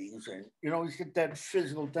sardines and, he's got that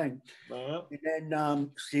physical thing. And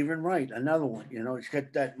then Stephen Wright, another one, he's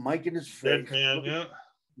got that mic in his face. Deadpan, yeah.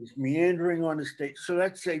 He's meandering on the stage. So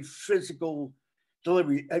that's a physical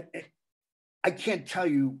delivery. I can't tell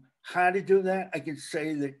you how to do that. I can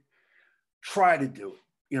say that try to do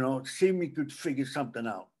it. See me could figure something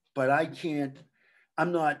out. But I can't,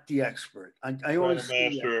 I'm not the expert. I only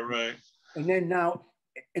master it, right. And then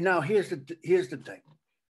now here's the thing.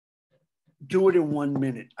 Do it in 1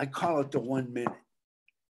 minute. I call it the 1 minute.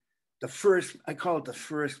 I call it the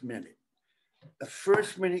first minute. The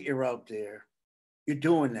first minute you're out there, you're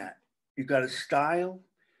doing that. You got a style,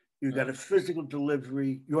 you got a physical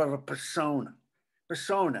delivery, you have a persona,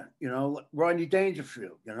 Rodney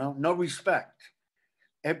Dangerfield, no respect.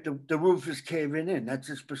 If the roof is caving in, that's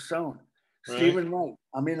his persona. Right. Stephen Wright,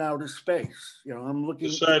 I'm in outer space. I'm looking.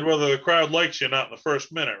 Decide whether the crowd likes you or not in the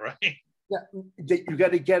first minute, right? Yeah, you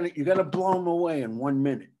got to get it. You got to blow them away in 1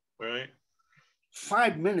 minute. Right.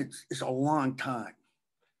 5 minutes is a long time.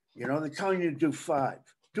 They're telling you to do 5.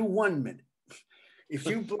 Do 1 minute. If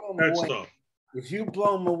you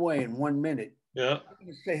blow them away in 1 minute, yeah,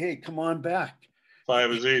 you say, "Hey, come on back."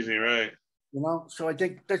 5 is easy, right? So I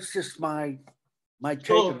think that's just my take.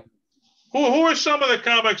 So, who are some of the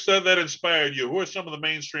comics that inspired you? Who are some of the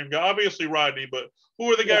mainstream guys? Obviously Rodney, but who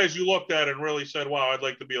are the guys you looked at and really said, "Wow, I'd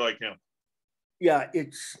like to be like him"? Yeah,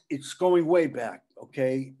 it's going way back.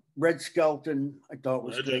 Okay, Red Skelton, I thought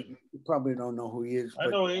was great. You probably don't know who he is. I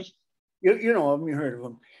know he is. You know him. You heard of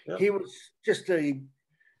him. Yep. He was just a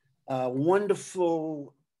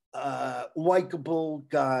wonderful, likable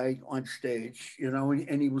guy on stage.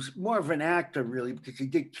 And he was more of an actor really because he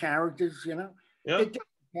did characters. Yeah. He did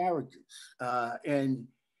characters, and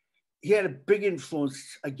he had a big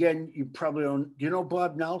influence. Again, you probably don't. Do you know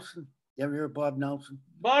Bob Nelson? You ever hear of Bob Nelson?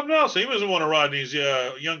 Bob Nelson, he was one of Rodney's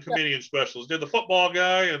young comedian specials. Did the football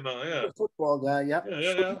guy and the football guy, yeah. So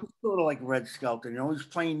he was sort of like Red Skelton, he's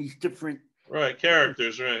playing these different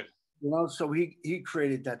characters, right? So he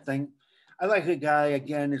created that thing. I like a guy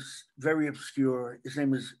again. It's very obscure. His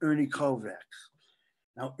name is Ernie Kovacs.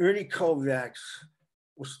 Now Ernie Kovacs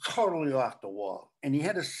was totally off the wall, and he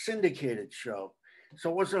had a syndicated show,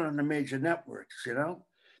 so it wasn't on the major networks.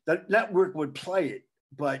 The network would play it,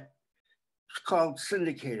 but it's called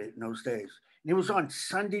syndicated in those days. And he was on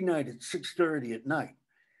Sunday night at 6:30 at night,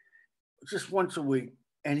 just once a week.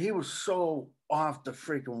 And he was so off the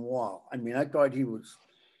freaking wall. I mean, I thought he was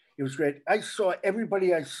It was great.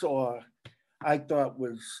 Everybody I saw, I thought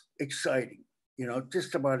was exciting.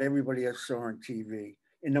 Just about everybody I saw on TV,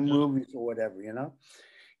 in the movies or whatever.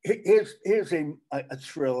 Here's a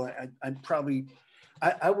thrill.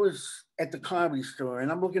 I was at the Comedy Store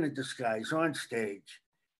and I'm looking at this guy. He's on stage,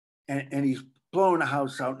 and he's blowing the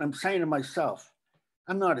house out. And I'm saying to myself,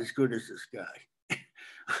 I'm not as good as this guy.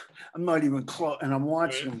 I'm not even close. And I'm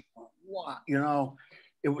watching him. Wow,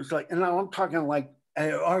 it was like, and now I'm talking like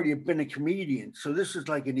I already have been a comedian. So this is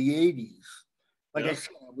like in the 80s. Like I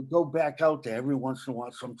said, I would go back out there every once in a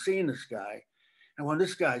while. So I'm seeing this guy. And well,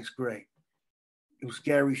 this guy's great. It was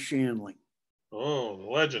Gary Shandling. Oh, the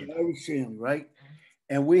legend. Gary Shandling, right?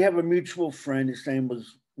 And we have a mutual friend. His name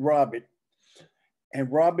was Robert.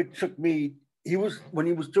 And Robert took me, when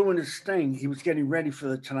he was doing his thing, he was getting ready for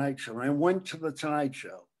the Tonight Show. And I went to the Tonight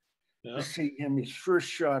Show to see him, his first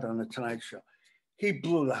shot on the Tonight Show. He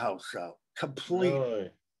blew the house out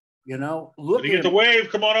completely. Really? Look. Did he get the wave?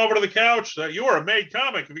 Come on over to the couch. You were a made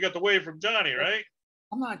comic if you got the wave from Johnny, right?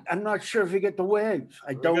 I'm not sure if he got the wave.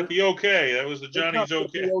 I don't. Got the okay. That was the Johnny's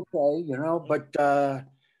okay. Okay, but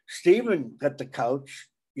Steven got the couch,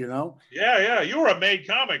 Yeah. You were a made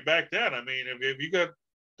comic back then. I mean, if you got,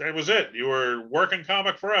 that was it. You were working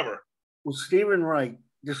comic forever. Well, Steven Wright,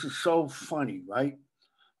 this is so funny, right?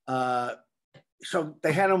 So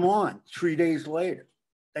they had him on 3 days later.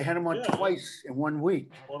 They had him on twice in 1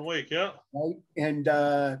 week. 1 week, yeah. Right,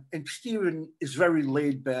 and Steven is very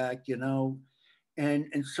laid back,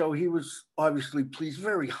 and so he was obviously pleased,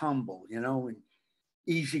 very humble, and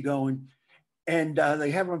easygoing. And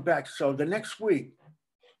they have him back. So the next week,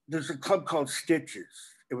 there's a club called Stitches.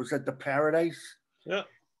 It was at the Paradise. Yeah.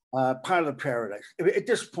 Part of the Paradise. At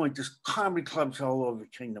this point, there's comedy clubs all over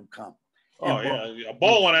Kingdom Come. Oh, yeah. A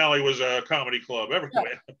bowling alley was a comedy club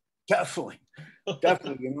everywhere. Yeah,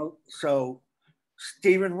 definitely, So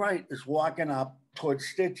Steven Wright is walking up towards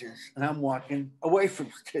Stitches, and I'm walking away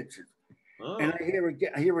from Stitches. Oh. And I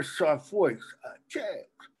hear a soft voice, Chad.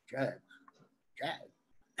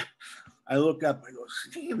 I look up, I go,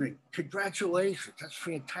 Steven, congratulations, that's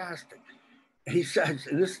fantastic. He says,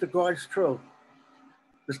 and this is the God's truth,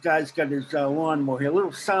 this guy's got his lawnmower here,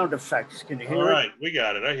 little sound effects. Can you hear it? All right, we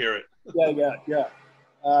got it. I hear it.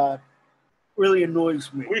 Yeah. Really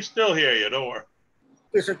annoys me. We still hear you, don't worry.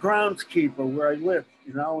 There's a groundskeeper where I live,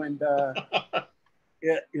 and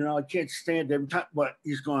I can't stand him, but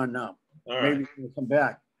he's gone now. All Maybe right. he'll come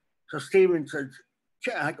back. So Steven says,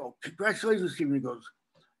 Chad, I go, congratulations, Steven. He goes,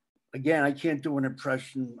 again, I can't do an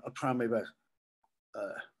impression. I'll try my best.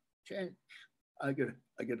 Chad, I get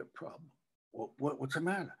a problem. What's the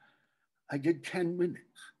matter? I did 10 minutes.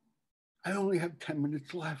 I only have 10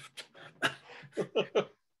 minutes left.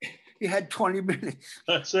 He had 20 minutes.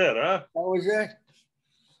 That's it, huh? That was it.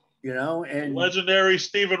 And legendary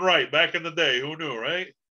Steven Wright back in the day. Who knew,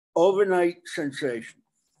 right? Overnight sensation.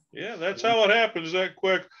 Yeah, that's how it happens that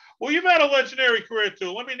quick. Well, you've had a legendary career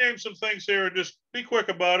too. Let me name some things here and just be quick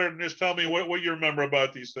about it and just tell me what you remember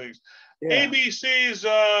about these things. Yeah. ABC's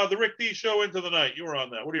The Rick Dees Show, Into the Night. You were on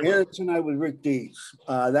that. What do you remember? Tonight with Rick Dees.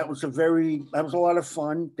 That was a lot of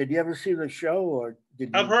fun. Did you ever see the show, or did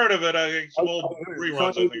you? I've heard of it. I think some old reruns.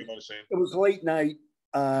 I think I've seen. It was late night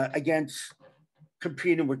against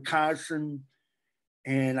competing with Carson,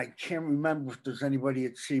 and I can't remember if there's anybody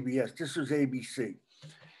at CBS. This was ABC.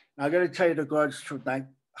 Now, I got to tell you the God's truth. I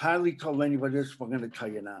hardly told anybody this. We're going to tell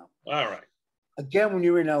you now. All right. Again, when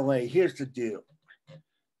you're in LA, here's the deal.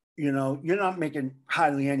 You're not making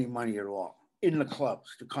hardly any money at all in the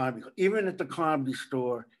clubs, the comedy club. Even at the Comedy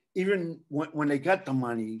Store, even when they got the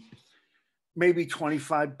money, maybe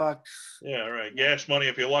 $25. Yeah, right. Gas money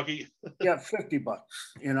if you're lucky. Yeah, $50.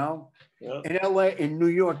 Yeah. In LA, in New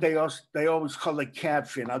York, they always call it cab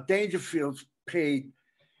fare. Now, Dangerfield's paid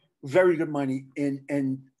very good money,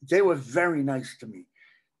 and they were very nice to me.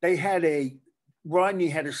 Rodney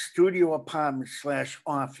had a studio apartment /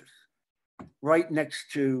 office right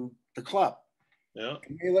next to the club. Yeah.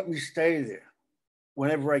 And they let me stay there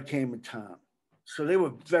whenever I came in town. So they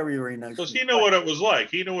were very, very nice. Because he knew what it was like.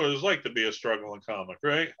 He knew what it was like to be a struggling comic,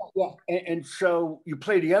 right? Yeah. And so you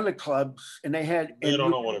play the other clubs, and they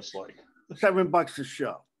don't know what it's like. $7 a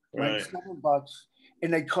show. Right. $7,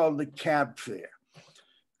 and they called it cab fare.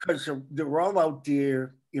 Because they were all out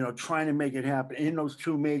there, trying to make it happen in those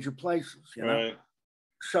two major places, Right.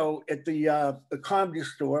 So at the Comedy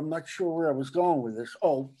Store, I'm not sure where I was going with this.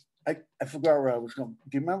 Oh, I forgot where I was going.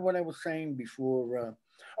 Do you remember what I was saying before?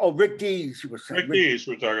 Rick Dees, you were saying. Rick Dees,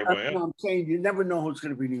 we're talking about, yeah. I'm saying you never know who's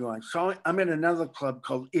going to be in New York. So I'm in another club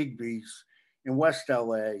called Igby's in West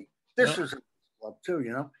LA. This was a club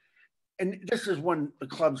too, And this is when the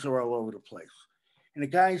clubs are all over the place. And the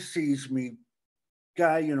guy sees me,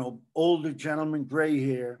 older gentleman, gray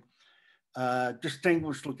hair,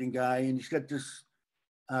 distinguished looking guy. And he's got this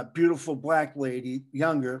beautiful black lady,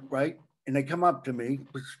 younger, right? And they come up to me.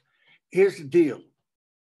 But here's the deal.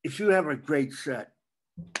 If you have a great set,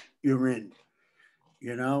 you're in,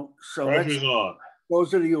 So pressure's on.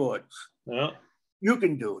 Those are the odds. Yeah. You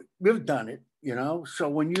can do it. We've done it,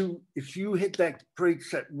 So if you hit that great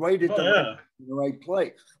set right at the right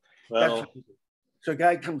place, well, so a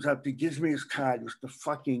guy comes up, he gives me his card. It was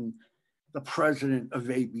the president of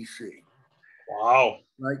ABC. Wow.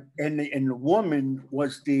 Right. And the woman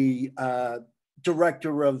was the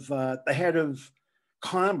director of the head of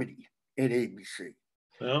comedy at ABC.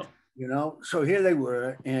 Yeah. So here they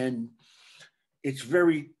were, and it's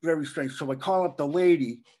very, very strange. So I call up the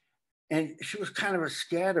lady, and she was kind of a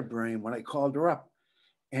scatterbrain when I called her up.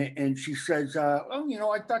 And she says, I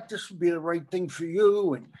thought this would be the right thing for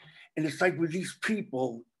you. And it's like with these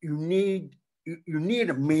people, you need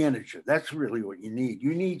a manager. That's really what you need.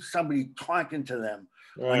 You need somebody talking to them.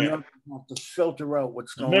 Right. You have to filter out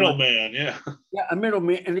what's going on. On. Middleman, yeah. Yeah, a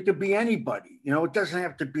middleman. And it could be anybody. It doesn't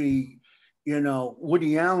have to be,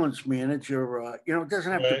 Woody Allen's manager. It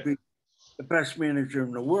doesn't have to be the best manager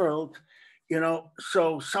in the world.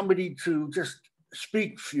 So somebody to just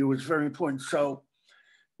speak for you is very important. So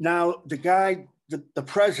now the guy, the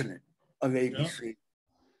president of ABC,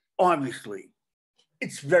 obviously,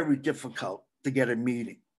 it's very difficult to get a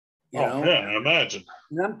meeting. I imagine.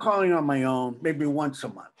 And I'm calling on my own, maybe once a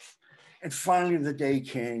month. And finally the day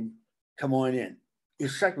came, come on in. Your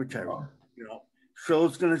secretary,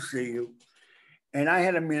 Phil's gonna see you. And I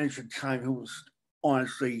had a manager at the time who was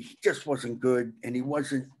honestly, he just wasn't good, and he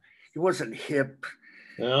wasn't hip.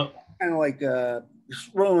 Yeah. Kind of like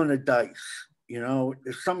just rolling the dice,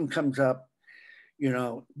 if something comes up,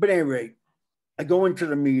 But at any rate, I go into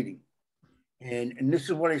the meeting, and this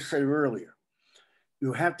is what I said earlier.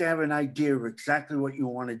 You have to have an idea of exactly what you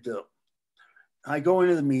want to do. I go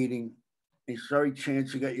into the meeting, and sorry,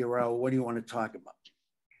 Chance, you got your hour. What do you want to talk about?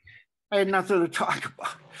 I had nothing to talk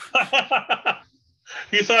about.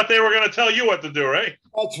 You thought they were going to tell you what to do, right?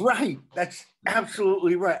 That's right. That's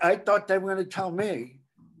absolutely right. I thought they were going to tell me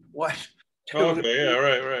what. Okay, yeah,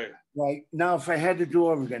 right. Right. Now, if I had to do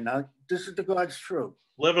over again, now, this is the God's truth.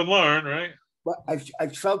 Live and learn, right? But I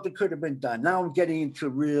felt it could have been done. Now I'm getting into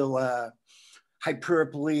real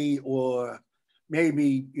hyperbole, or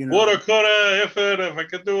maybe, Woulda, coulda, if I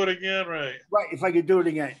could do it again, right? Right, if I could do it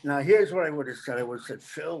again. Now, here's what I would have said. I would have said,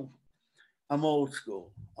 Phil, I'm old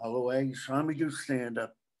school all the way. So let me do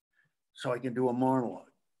stand-up so I can do a monologue.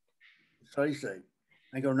 So I say,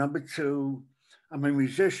 I go, number two, I'm a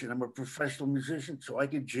musician. I'm a professional musician, so I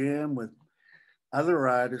could jam with other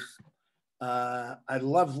artists. I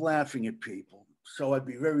love laughing at people. So I'd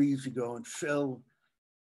be very easygoing. Phil,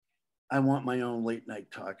 I want my own late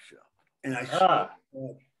night talk show. And I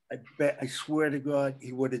swear to God,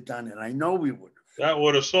 he would have done it. I know he would have. That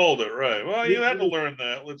would have sold it, right? Well, you had to learn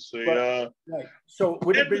that. Let's see. Right. So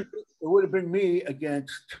it would have been me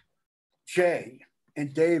against Jay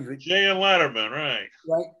and David. Jay and Letterman, right?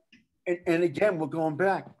 Right. And again, we're going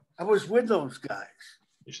back. I was with those guys.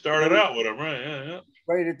 You started out with them, right? Yeah.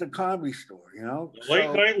 Right at the Comedy Store,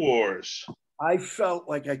 Late Night Wars. I felt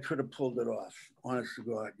like I could have pulled it off, honest to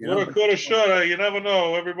God. Woulda, coulda, shoulda. You never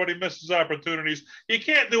know. Everybody misses opportunities. You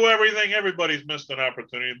can't do everything. Everybody's missed an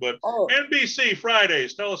opportunity. But NBC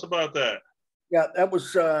Fridays, tell us about that. Yeah, that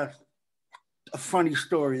was a funny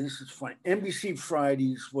story. This is funny. NBC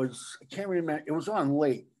Fridays was, I can't remember, it was on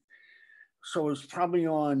late. So it was probably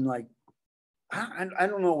on I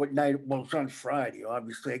don't know what night it was on Friday,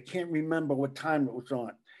 obviously. I can't remember what time it was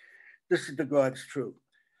on. This is the God's truth.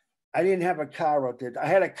 I didn't have a car out there. I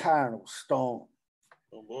had a car and it was stolen.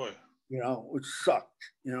 Oh boy. Which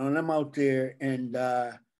sucked. And I'm out there, and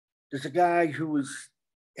there's a guy who was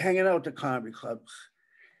hanging out at the comedy clubs.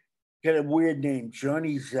 Got a weird name,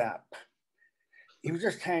 Johnny Zapp. He was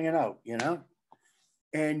just hanging out,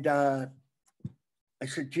 And I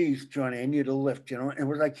said, geez, Johnny, I need a lift, And it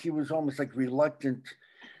was like he was almost like reluctant,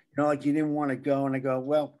 like he didn't want to go. And I go,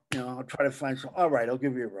 well, I'll try to find some. All right, I'll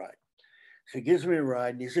give you a ride. So he gives me a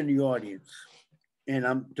ride, and he's in the audience, and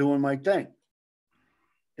I'm doing my thing.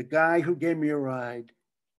 The guy who gave me a ride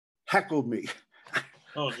heckled me.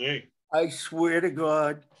 Oh, gee. I swear to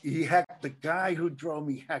God, the guy who drove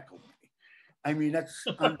me heckled me. I mean, that's,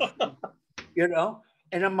 and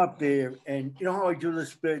I'm up there, and you know how I do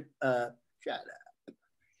this bit? Shut up.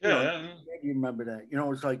 Yeah. You remember that?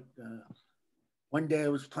 It's like, one day I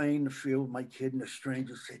was playing the field with my kid, and a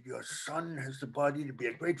stranger said, your son has the body to be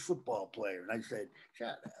a great football player. And I said,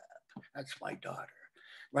 shut up. That's my daughter,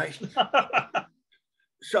 right?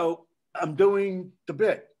 So I'm doing the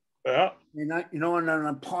bit. Yeah. And and then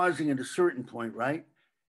I'm pausing at a certain point, right?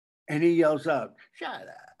 And he yells out, "Shut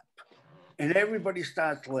up!" And everybody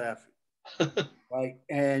starts laughing, right?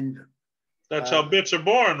 And That's how bits are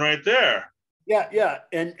born, right there. yeah.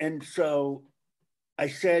 And so I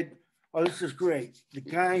said, "Oh, this is great." The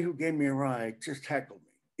guy who gave me a ride just heckled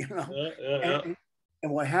me, Yeah.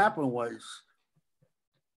 And what happened was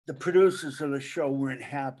the producers of the show weren't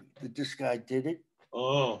happy that this guy did it.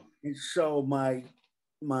 Oh. And so my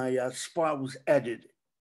spot was edited.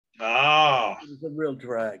 Ah. It was a real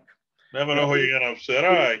drag. Never know who you're gonna upset.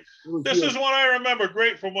 All right. This real. is one I remember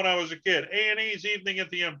great from when I was a kid. A&E's Evening at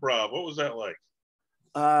the Improv. What was that like?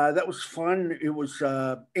 That was fun. It was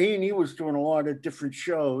A&E was doing a lot of different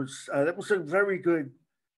shows. That was a very good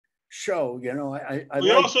show.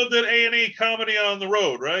 We also did A&E Comedy on the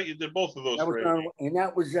Road, right? You did both of those for A&E. And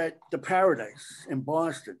that was at the Paradise in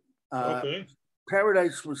Boston. Okay.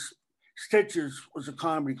 Paradise Stitches was a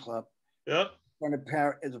comedy club. Yeah. And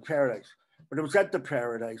the Paradise, but it was at the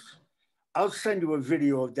Paradise. I'll send you a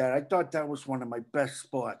video of that. I thought that was one of my best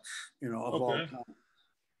spots, of all time.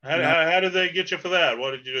 How did they get you for that?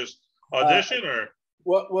 What, did you just audition or?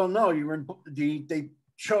 Well, no, they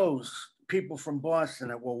chose people from Boston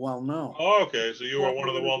that were well known. Oh, okay. So you were one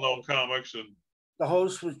of the well-known comics, and the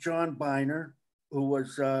host was John Biner, who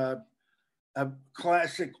was a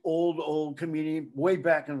classic old comedian way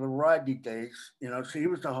back in the Rodney days. So he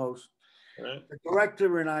was the host. Right. The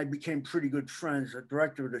director and I became pretty good friends. The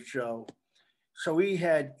director of the show, so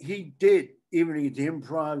he did Evening at the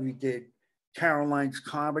Improv. He did Caroline's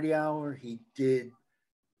Comedy Hour. He did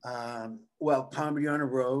Comedy on the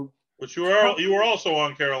Road. Which you were also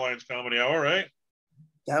on Caroline's Comedy Hour, right?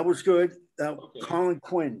 That was good. Colin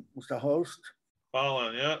Quinn was the host.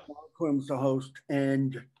 Colin Quinn was the host,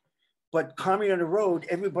 but Comedy on the Road,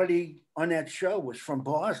 everybody on that show was from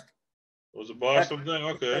Boston. It was a Boston thing,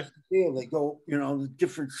 okay. That's the deal. They go, the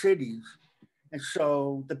different cities, and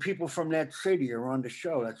so the people from that city are on the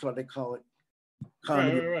show. That's why they call it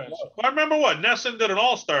comedy. Right. Well, I remember Nesson did an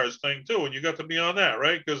All-Stars thing too, and you got to be on that,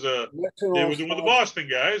 right? Because they were doing the Boston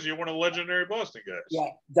guys. You're one of the legendary Boston guys. Yeah,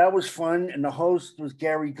 that was fun, and the host was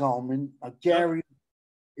Gary Gulman. Gary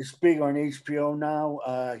is big on HBO now.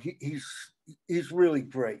 He's really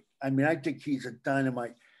great. I mean, I think he's a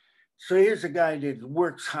dynamite. So here's a guy that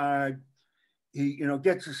works hard. He,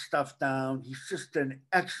 gets his stuff down. He's just an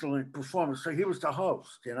excellent performer. So he was the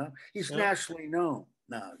host, He's nationally known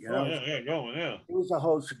now, Going. He was the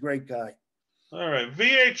host, a great guy. All right.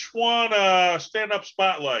 VH1 stand-up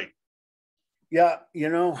spotlight. Yeah,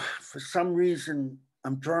 for some reason,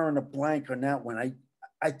 I'm drawing a blank on that one.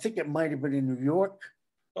 I think it might have been in New York.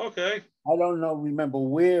 Okay. I don't remember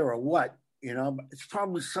where or what, it's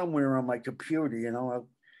probably somewhere on my computer,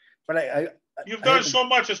 but You've done so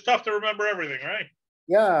much, it's tough to remember everything, right?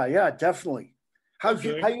 Yeah, definitely. How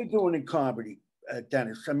you doing in comedy,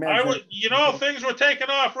 Dennis? Things were taking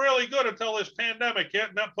off really good until this pandemic hit,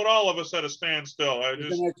 and that put all of us at a standstill.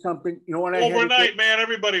 Isn't that something? Overnight, man,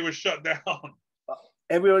 everybody was shut down.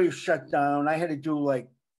 Everybody was shut down. I had to do I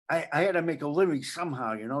had to make a living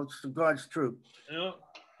somehow, it's God's truth. Yeah.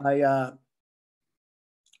 I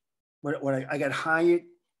got hired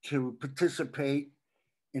to participate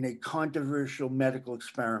in a controversial medical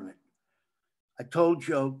experiment. I told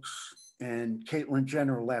jokes, and Caitlyn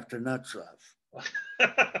Jenner laughed her nuts off.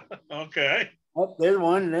 Okay. Oh, there's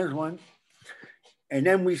one. And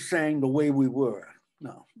then we sang The Way We Were.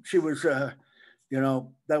 No, she was, that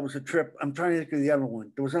was a trip. I'm trying to think of the other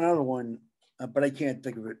one. There was another one, but I can't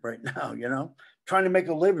think of it right now, Trying to make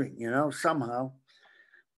a living, somehow.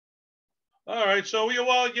 All right. So,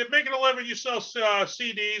 you're making a living. You sell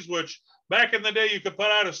CDs, which back in the day, you could put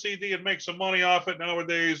out a CD and make some money off it.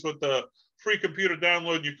 Nowadays, with the free computer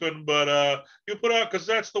download, you couldn't. But you put out Because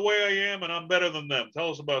That's the Way I Am, and I'm Better Than Them. Tell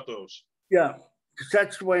us about those. Yeah, Because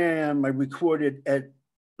That's the Way I Am. I recorded at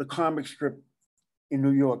the comic strip in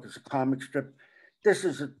New York. It's a comic strip. This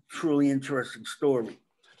is a truly interesting story.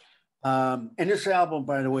 And this album,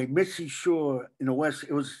 by the way, Mitzi Shore in the West,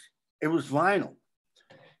 it was vinyl.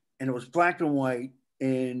 And it was black and white.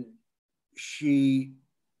 And she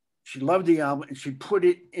loved the album, and she put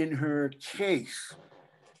it in her case.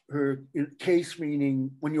 Her case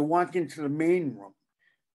meaning when you walk into the main room,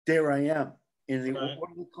 there I am.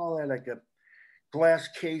 What do you call that? Like a glass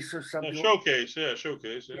case or something? A showcase,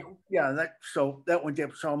 showcase. Yeah, that went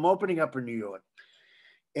there. So I'm opening up in New York.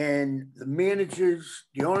 And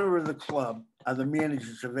the owner of the club are the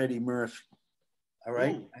managers of Eddie Murphy. All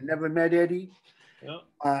right. Ooh. I never met Eddie.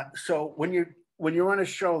 Yeah. So when you're on a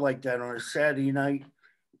show like that on a Saturday night,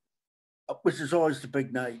 which is always the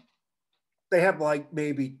big night, they have like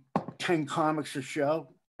maybe 10 comics a show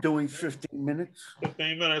doing 15 minutes.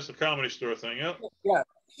 15 minutes, the Comedy Store thing, yep. Yeah.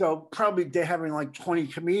 So probably they're having like 20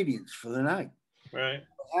 comedians for the night. Right.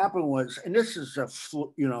 What happened was, and this is a,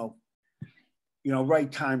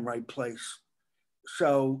 right time, right place.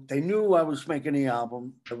 So they knew I was making the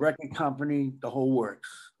album, the record company, the whole works,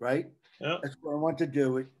 right? Yeah. That's what I wanted to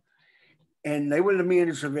do it. And they were the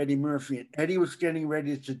managers of Eddie Murphy. And Eddie was getting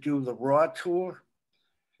ready to do the Raw tour.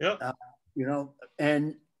 Yeah.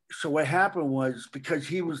 And so what happened was, because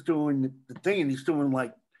he was doing the thing and he's doing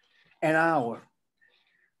like an hour,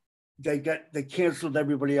 they canceled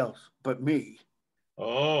everybody else but me.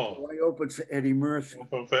 Oh. So I opened for Eddie Murphy.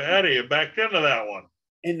 Open for Eddie, you backed into that one.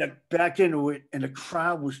 Back into it, and the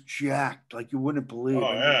crowd was jacked like you wouldn't believe.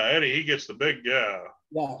 Oh, yeah, Eddie, he gets the big, Yeah,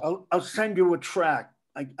 I'll send you a track.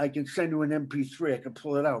 I can send you an MP3. I can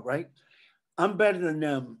pull it out, right? I'm better than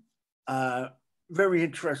them. Very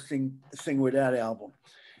interesting thing with that album.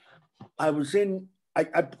 I did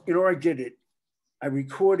it. I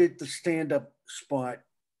recorded the stand-up spot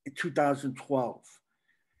in 2012.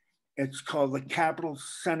 It's called the Capitol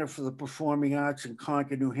Center for the Performing Arts in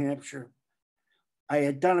Concord, New Hampshire. I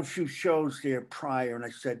had done a few shows there prior, and I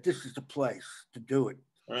said, this is the place to do it.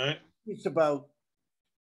 Right. It's about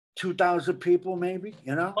 2,000 people, maybe,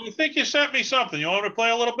 I think you sent me something. You want me to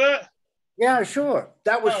play a little bit? Yeah, sure.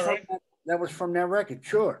 That was from that record.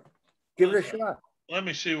 Sure. Give it a shot. Let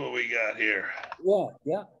me see what we got here.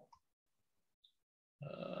 Yeah.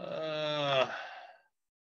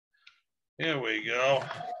 Here we go.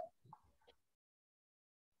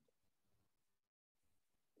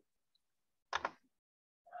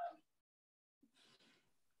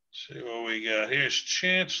 See what we got. Here's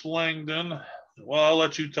Chance Langton. Well, I'll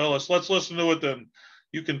let you tell us. Let's listen to it, then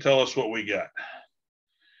you can tell us what we got.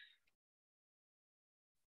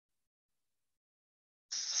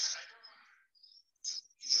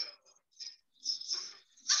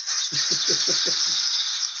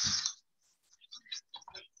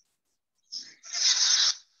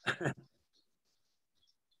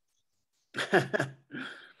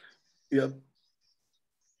 Yep.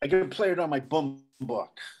 I can play it on my boom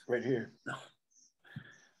box right here.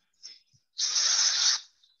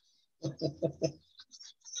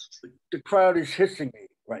 The crowd is hissing me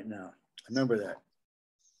right now. I remember that.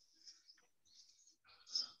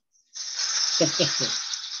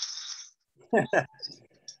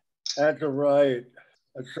 That's a riot.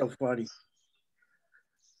 That's so funny.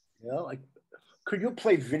 Could you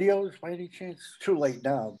play videos by any chance? It's too late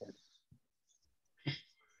now, but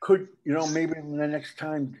could maybe the next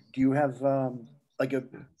time? Do you have like a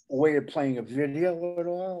way of playing a video at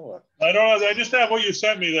all? Or? I don't know. I just have what you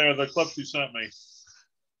sent me there, the clips you sent me.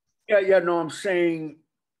 Yeah. No, I'm saying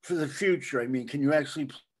for the future. I mean, can you actually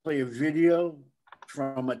play a video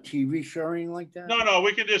from a TV show or anything like that? No,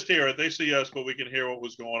 we can just hear it. They see us, but we can hear what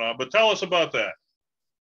was going on. But tell us about that.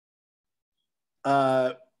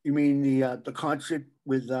 You mean the concert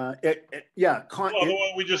with Well, the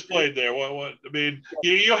one we just played there. What I mean,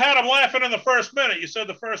 you had them laughing in the first minute. You said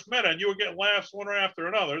the first minute, and you were getting laughs one after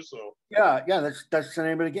another. So yeah, that's the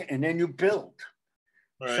name of the game. And then you build.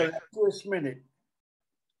 Right. So that first minute,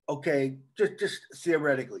 okay, just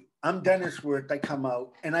theoretically, I'm Dennis Worth. I come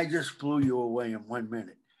out and I just blew you away in 1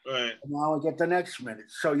 minute. Right. And now I get the next minute.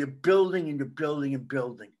 So you're building and you're building and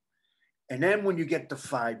building. And then when you get to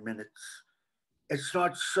 5 minutes, it's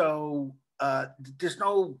not so, there's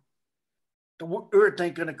no, the earth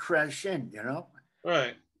ain't going to crash in,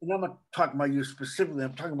 Right. And I'm not talking about you specifically.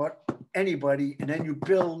 I'm talking about anybody. And then you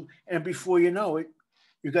build, and before you know it,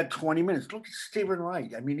 you got 20 minutes. Look at Stephen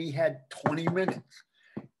Wright. I mean, he had 20 minutes.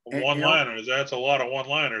 One-liners. That's a lot of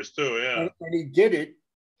one-liners too, yeah. And he did it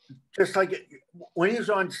just like when he's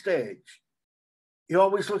on stage, he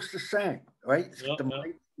always looks the same, right? He's got the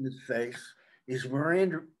mic in his face. He's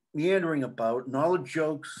meandering about, and all the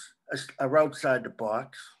jokes are outside the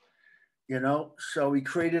box, So he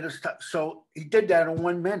created so he did that in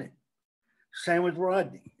 1 minute. Same with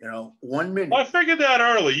Rodney, 1 minute. I figured that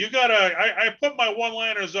early. I put my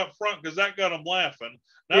one-liners up front because that got them laughing.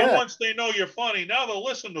 Now, once they know you're funny, now they'll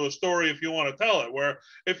listen to a story if you want to tell it. Where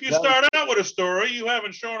if you start out with a story, you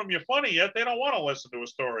haven't shown them you're funny yet, they don't want to listen to a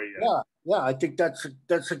story yet. Yeah. I think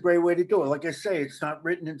that's a great way to do it. Like I say, it's not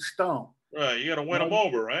written in stone. Right. You got to win them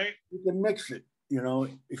over, right? You can mix it,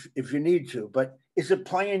 if you need to. But is it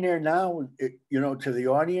playing there now, to the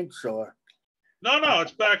audience or? No,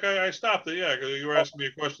 it's back. I stopped it. Yeah, because you were asking me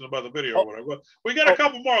a question about the video or whatever. We got a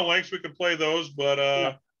couple more links. We can play those, but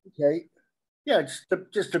okay. Yeah, it's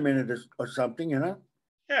just a minute or something,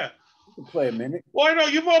 Yeah. You can play a minute. Well, I know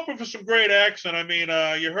you've opened for some great acts, and I mean,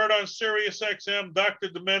 you heard on Sirius XM, Dr.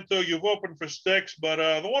 Demento, you've opened for Styx, but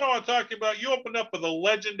the one I want to talk to you about, you opened up with the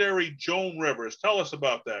legendary Joan Rivers. Tell us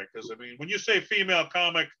about that, because, I mean, when you say female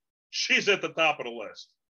comic, she's at the top of the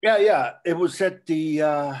list. Yeah. It was at the,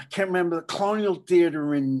 can't remember, the Colonial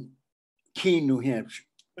Theater in Keene, New Hampshire.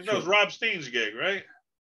 I think that was Rob Steen's gig, right?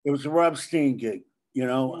 It was a Rob Steen gig, you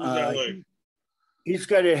know. What was that like? He's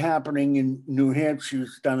got it happening in New Hampshire.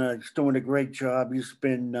 He's doing a great job. He's got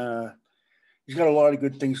a lot of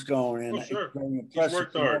good things going. And sure. it's very impressive. He's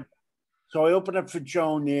worked hard. So I opened up for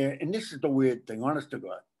Joan there, and this is the weird thing, honest to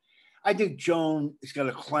God. I think Joan has got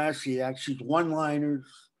a classy act. She's one-liners,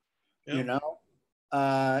 you know,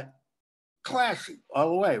 classy all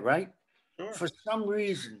the way, right? Sure. For some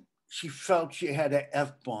reason, she felt she had an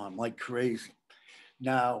F-bomb like crazy.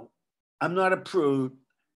 Now, I'm not a prude.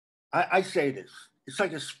 I say this. It's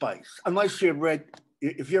like a spice. Unless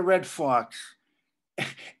if you're Red Fox,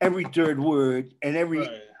 every third word and every,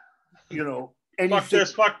 right. You know, anything. Fuck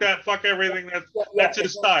this, fuck that, fuck everything. That's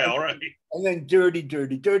his style, right? And then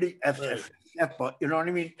dirty, F, right. F, you know what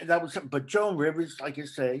I mean? That was something. But Joan Rivers, like I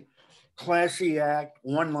say, classy act,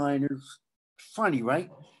 one-liners, funny, right?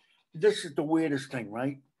 This is the weirdest thing,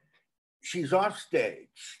 right? She's off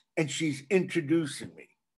stage and she's introducing me.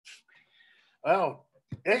 Oh,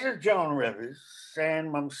 this is Joan Rivers,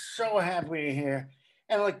 and I'm so happy to hear.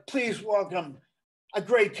 And like, please welcome a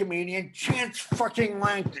great comedian, Chance fucking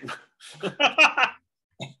Langton.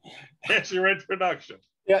 That's your introduction.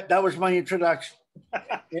 Yeah, that was my introduction.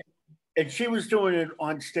 And she was doing it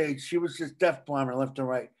on stage. She was just deaf bomber left and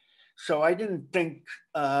right. So I didn't think,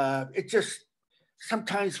 it just,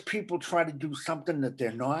 sometimes people try to do something that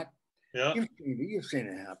they're not. Yeah. You've seen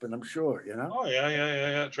it happen, I'm sure, you know? Oh,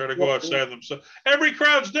 yeah. Try to go outside themselves. Every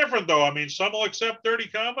crowd's different, though. I mean, some will accept dirty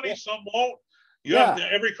comedy, some won't.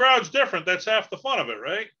 Every crowd's different. That's half the fun of it,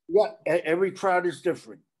 right? Yeah, every crowd is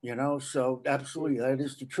different, you know? So absolutely, that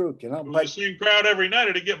is the truth, you know? But the same crowd every night,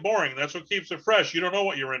 it'd get boring. That's what keeps it fresh. You don't know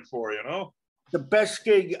what you're in for, you know? The best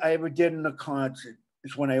gig I ever did in a concert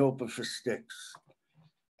is when I opened for Styx.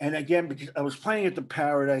 And again, because I was playing at the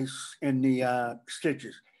Paradise in the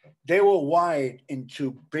Stitches. They were wired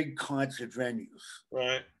into big concert venues.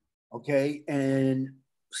 Right. Okay. And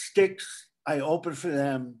Styx, I opened for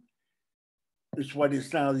them. It's what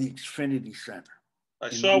is now the Xfinity Center. I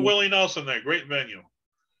saw Willie Nelson there. Great venue.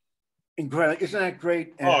 Incredible. Isn't that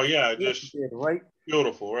great? And oh, yeah. Just right.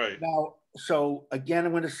 Beautiful. Right. Now, so again,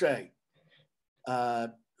 I'm going to say,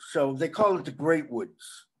 so they call it the Great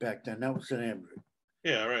Woods back then. That was the name of it.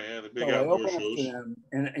 Yeah, right. Yeah, the big outdoor shows.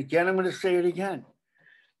 And again, I'm going to say it again.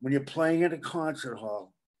 When you're playing at a concert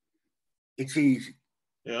hall, it's easy.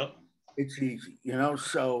 Yeah. It's easy, you know?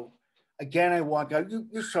 So again, I walk out,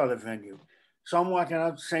 you saw the venue. So I'm walking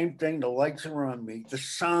out, same thing, the lights are on me. The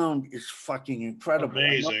sound is fucking incredible.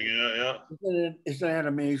 Amazing, yeah. Isn't that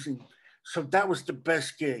amazing? So that was the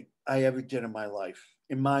best gig I ever did in my life,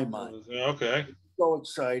 in my mind. Okay. So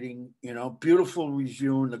exciting, you know, beautiful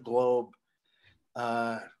review in the Globe. You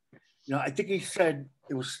know, I think he said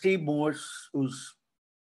it was Steve Morse, who's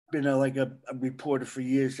been a reporter for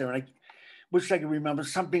years there, and I wish I could remember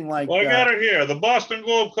something like. Well, I got it here. The Boston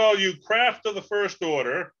Globe called you Craft of the First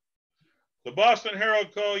Order. The Boston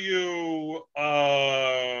Herald called you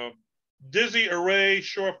Dizzy Array,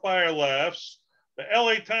 Surefire Laughs. The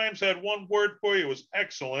LA Times had one word for you. It was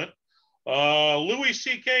excellent. Louis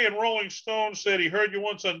C.K. and Rolling Stone said he heard you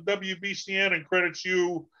once on WBCN and credits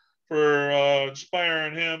you for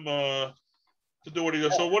inspiring him to do what he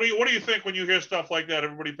does. So what do you think when you hear stuff like that?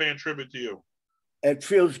 Everybody paying tribute to you. It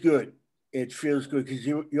feels good. It feels good because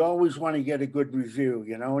you always want to get a good review,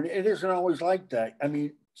 you know, and it isn't always like that. I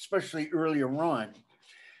mean, especially earlier on,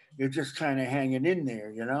 you're just kind of hanging in there,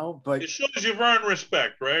 you know. But it shows you've earned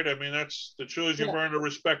respect, right? I mean, that shows you've earned the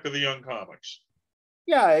respect of the young comics.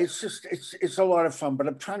 Yeah, it's a lot of fun. But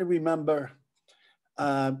I'm trying to remember.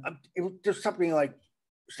 There's something like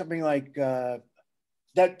that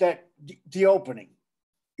the opening,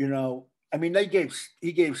 you know. I mean,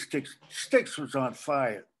 he gave Styx was on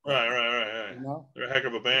fire. Right. You know? They're a heck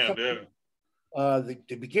of a band, yeah.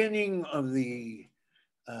 The beginning of the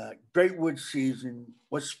Great Woods season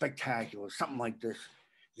was spectacular, something like this.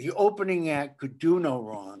 The opening act could do no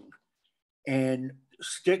wrong. And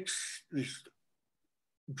Styx, this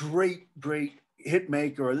great hit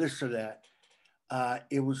maker or this or that,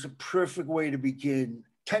 it was a perfect way to begin.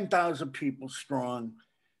 10,000 people strong.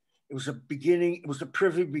 It was a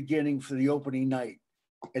perfect beginning for the opening night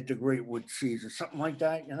at the Great Woods season, something like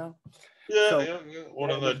that, you know? Yeah.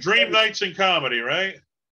 One of the dream nights in comedy, right?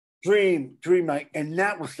 Dream night. And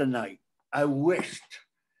that was the night I wished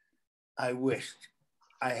I wished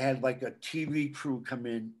I had like a TV crew come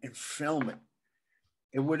in and film it.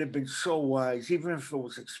 It would have been so wise, even if it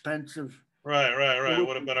was expensive. Right. It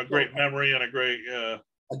Would have been a so, great memory and a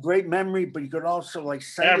great memory, but you could also like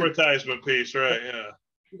send advertisement piece, right? Yeah.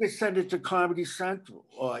 You could send it to Comedy Central,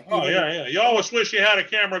 or Oh even yeah. You always wish you had a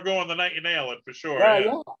camera going the night you nail it, for sure.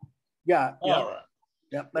 yeah. All right.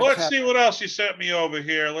 Yeah, Let's see what else you sent me over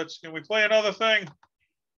here. Can we play another thing?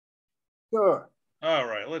 Sure. All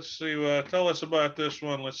right. Let's see. Tell us about this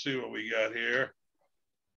one. Let's see what we got here.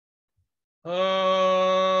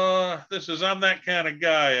 This is I'm That Kind of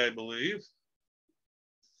Guy, I believe.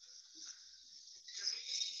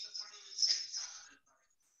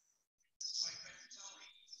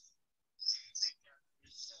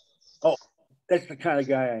 Oh, that's the kind of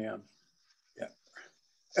guy I am. Yeah.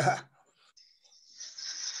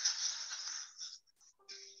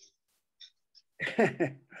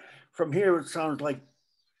 From here, it sounds like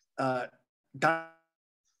dynamite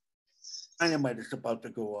is about to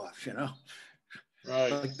go off, you know?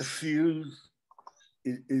 Right. Like the fuse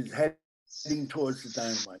is heading towards the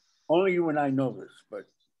dynamite. Only you and I know this, but.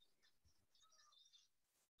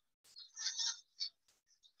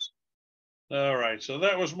 All right, so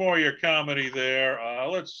that was more your comedy there.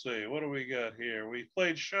 Let's see, what do we got here? We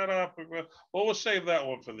played Shut Up. Well, we'll save that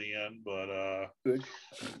one for the end, but good.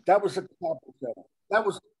 That was at the top of that. That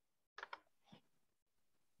was.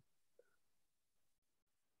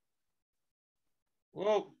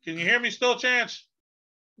 Well, can you hear me still, Chance?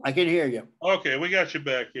 I can hear you. Okay, we got you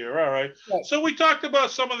back here. All right. So we talked about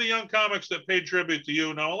some of the young comics that paid tribute to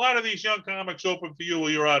you. Now, a lot of these young comics open for you while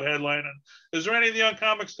you're out headlining. Is there any of the young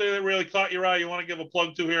comics there that really caught your eye you want to give a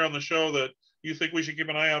plug to here on the show that you think we should keep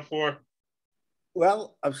an eye out for?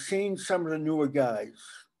 Well, I've seen some of the newer guys.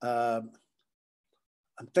 I'm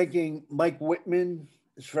thinking Mike Whitman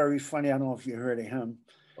is very funny. I don't know if you heard of him.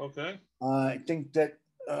 Okay. I think that,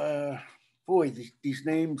 these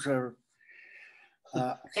names are.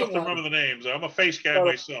 I don't remember the names. I'm a face guy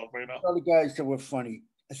myself, you know. Other guys that were funny.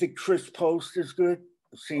 I think Chris Post is good.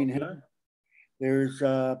 I've seen him. There's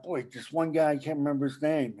just one guy, I can't remember his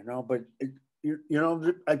name, you know, but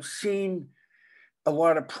I've seen a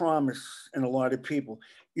lot of promise in a lot of people.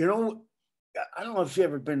 You know, I don't know if you've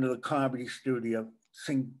ever been to the Comedy Studio,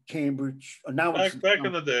 in Cambridge. Now back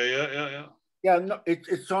in the day, yeah. Yeah, no,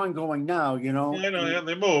 it's ongoing now, you know. Yeah, I know. Yeah,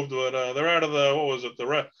 they moved, but they're out of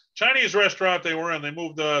the Chinese restaurant they were in. They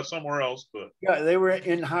moved somewhere else, but yeah, they were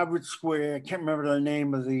in Harvard Square. I can't remember the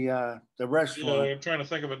name of the restaurant. Yeah, I'm trying to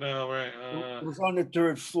think of it now. Right, it was on the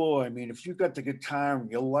third floor. I mean, if you got the guitar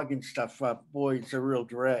and you're lugging stuff up, boy, it's a real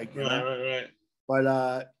drag. Right. But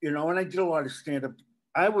when I did a lot of stand-up,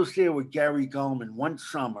 I was there with Gary Gulman one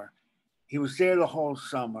summer. He was there the whole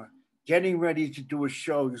summer, getting ready to do a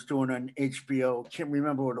show he was doing on HBO. Can't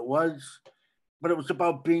remember what it was, but it was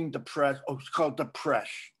about being depressed. Oh, it's called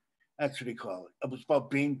Depression. That's what he called it. It was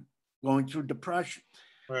about going through depression.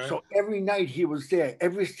 Right. So every night he was there,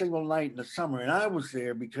 every single night in the summer. And I was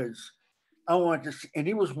there because I wanted to see, and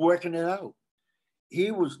he was working it out. He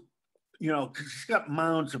was, because he's got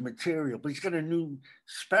mounds of material, but he's got a new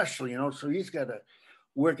special, so he's got to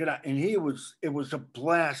work it out. And it was a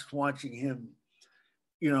blast watching him,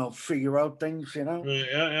 figure out things,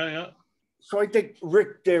 Yeah. So I think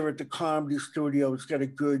Rick there at the Comedy Studio has got a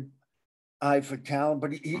good eye for talent,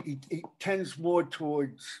 but he tends more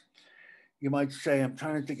towards, you might say, I'm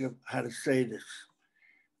trying to think of how to say this.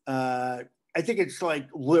 I think it's like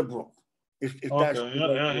liberal, if that's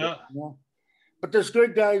yeah. But there's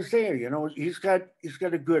good guys there, he's got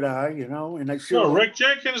a good eye, and I see. No, Rick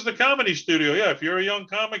Jenkins, the Comedy Studio. Yeah, if you're a young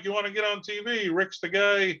comic, you want to get on TV, Rick's the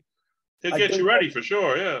guy. He'll get you ready for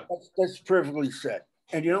sure. Yeah, that's perfectly said.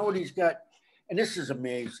 And you know what he's got, and this is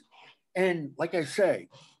amazing. And like I say,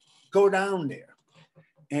 go down there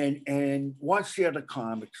and watch the other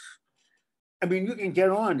comics. I mean, you can get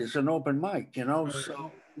on as an open mic,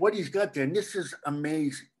 So what he's got there, and this is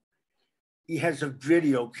amazing. He has a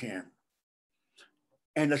video camera.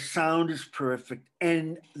 And the sound is perfect.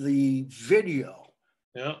 And the video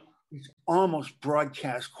is almost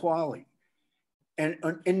broadcast quality. And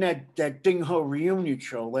in that Ding Ho reunion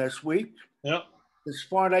show last week, the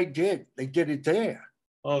spot I did, they did it there.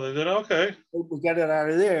 Oh, they did? Okay. We got it out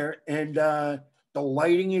of there. And the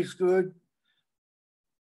lighting is good.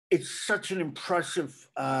 It's such an impressive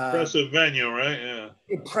venue, right? Yeah.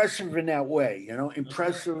 Impressive in that way,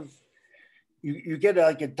 impressive. You get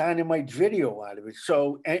like a dynamite video out of it.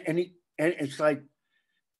 So, and it's like,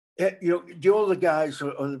 the older guys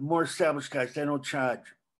or the more established guys, they don't charge,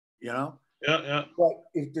 Yeah. But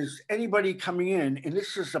if there's anybody coming in, and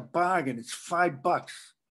this is a bargain, it's $5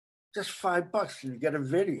 just $5 and you get a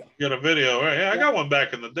video. Get a video, right? Yeah, I got one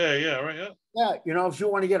back in the day. Yeah, right. Yeah. Yeah, you know, if you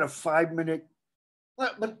want to get a 5-minute,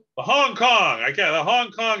 but The Hong Kong, the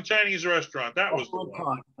Hong Kong Chinese restaurant. That was the Hong one.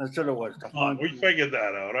 Kong. That's what it was. The Hong We Kong. figured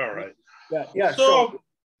that out. All right. Yeah. So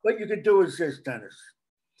what you could do is this, Dennis.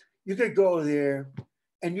 You could go there,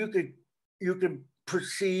 and you could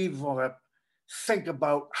perceive or think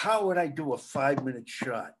about how would I do a 5-minute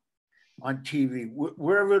shot on TV,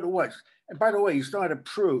 wherever it was. And by the way, he's not a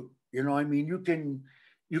prude. You know, I mean, you can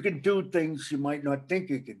do things you might not think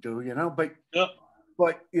you could do. You know, but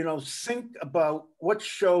you know, think about what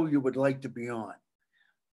show you would like to be on.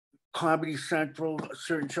 Comedy Central, a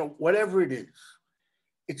certain show, whatever it is.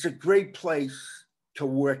 It's a great place to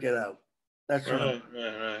work it out. That's right.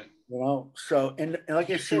 You know, so and like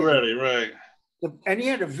I said, ready, right? And he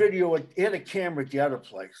had a video. He had a camera at the other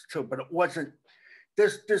place too, but it wasn't.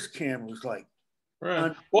 This camera was like.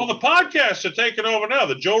 Right. Well, the podcasts are taking over now.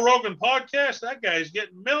 The Joe Rogan podcast. That guy's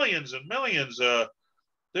getting millions and millions.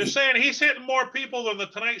 They're saying he's hitting more people than the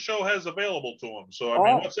Tonight Show has available to him. So I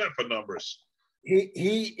mean, what's that for numbers?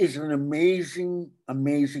 He is an amazing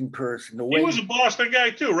person. The way he was a Boston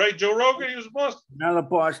guy too, right? Joe Rogan. He was a Boston. Another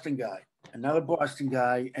Boston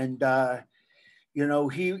guy, and you know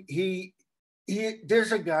he.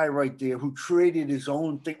 There's a guy right there who created his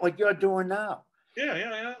own thing, like you're doing now.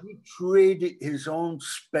 Yeah. He created his own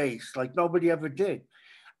space like nobody ever did.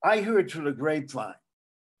 I heard through the grapevine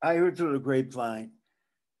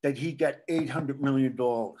that he got $800 million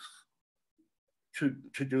to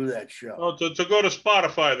do that show. Oh, to go to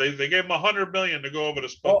Spotify. They gave him $100 million to go over to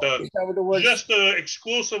Spotify. Just to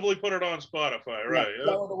exclusively put it on Spotify, right? Yeah.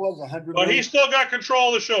 That what it was, $100 million. But he still got control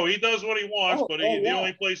of the show. He does what he wants, the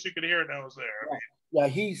only place you can hear it now is there. Yeah,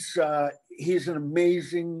 he's an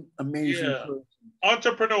amazing person.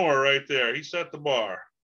 Entrepreneur right there. He set the bar.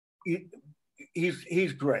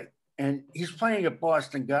 He's great. And he's playing at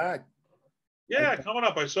Boston Garden. Yeah, coming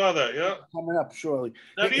up. I saw that. Yeah. Coming up shortly.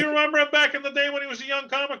 Now, do you remember him back in the day when he was a young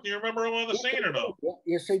comic? Do you remember him on the scene or no?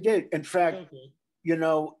 Yes, I did. In fact, you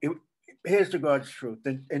know, here's the God's truth.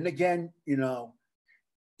 And again, you know,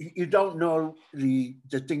 you don't know the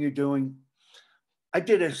thing you're doing. I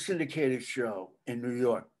did a syndicated show in New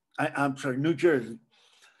York. I'm sorry, New Jersey.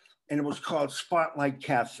 And it was called Spotlight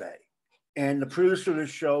Cafe. And the producer of the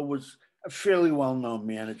show was a fairly well-known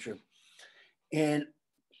manager. And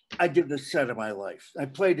I did the set of my life. I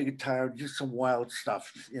played the guitar, just some wild stuff,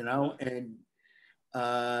 you know, and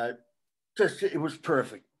it was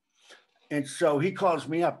perfect. And so he calls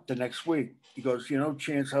me up the next week. He goes, you know,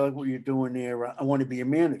 Chance, I like what you're doing there. I want to be a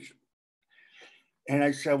manager. And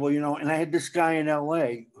I said, well, you know, and I had this guy in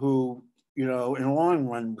LA who, you know, in the long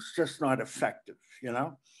run was just not effective, you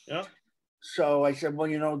know? Yeah. So I said, well,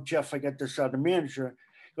 you know, Jeff, I got this other manager.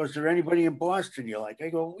 He goes, is there anybody in Boston you like? I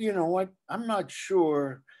go, you know what? I'm not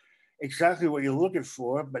sure exactly what you're looking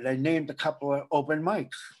for, but I named a couple of open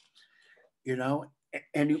mics, you know,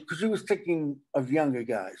 and because he was thinking of younger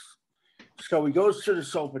guys. So he goes to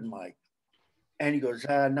this open mic and he goes,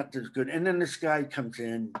 nothing's good. And then this guy comes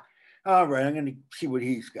in. All right, I'm going to see what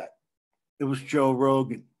he's got. It was Joe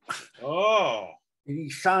Rogan. Oh. And he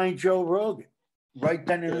signed Joe Rogan right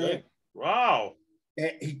then and there. Wow.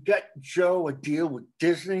 And he got Joe a deal with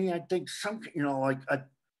Disney, I think, you know, like a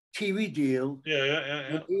TV deal. Yeah.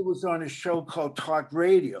 And he was on a show called Talk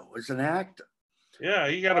Radio as an actor. Yeah,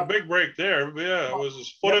 he got a big break there. Yeah, it was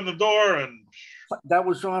his foot in the door. And that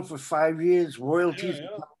was on for 5 years. Royalties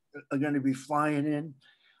are going to be flying in.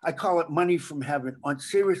 I call it money from heaven on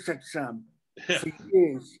Sirius XM for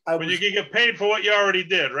years. When you can get paid for what you already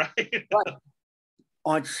did, right? Right.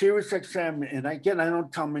 On Sirius XM, and again, I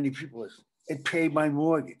don't tell many people this, it paid my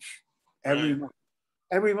mortgage every month.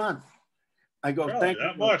 Every month. I go, thank you.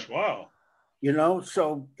 That much, wow. You know,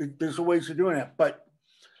 so there's ways of doing that. But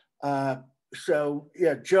so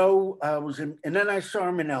yeah, Joe was in, and then I saw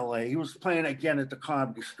him in LA. He was playing again at the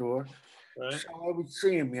Comedy Store. Right. So I would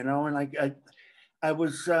see him, you know, and I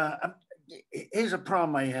was, here's a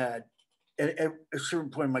problem I had at a certain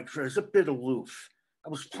point in my career. I was a bit aloof. I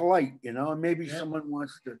was polite, you know, and maybe someone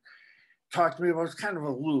wants to talk to me. I was kind of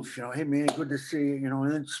aloof, you know, hey man, good to see you, you know,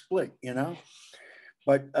 and then split, you know.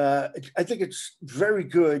 But I think it's very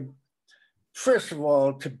good, first of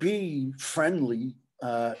all, to be friendly.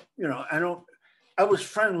 You know, I was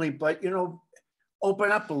friendly, but, you know,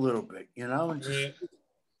 open up a little bit, you know, and just,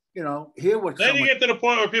 you know, hear what. Then you get to the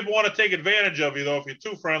point where people want to take advantage of you, though. If you're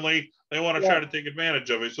too friendly, they want to try to take advantage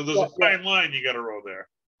of you. So there's a fine line you got to row there.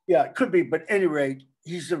 Yeah, it could be. But at any rate,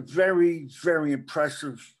 he's a very, very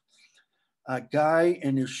impressive guy,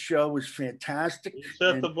 and his show was fantastic. He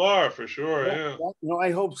set the bar for sure. Yeah.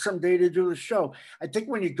 I hope someday to do the show. I think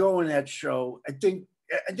when you go in that show, I think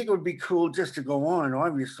it would be cool just to go on.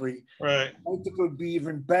 Obviously, right. I think it would be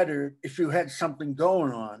even better if you had something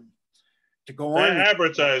going on to go on.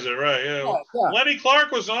 Advertise it, right? Yeah. Lenny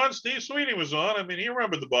Clark was on. Steve Sweeney was on. I mean, he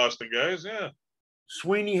remembered the Boston guys. Yeah.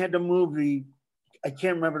 Sweeney had the movie. I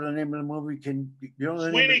can't remember the name of the movie.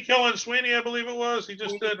 Sweeney killing Sweeney, I believe it was. He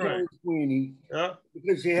just did right. Sweeney. Yeah.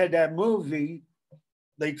 Because he had that movie,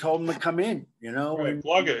 they told him to come in, right. and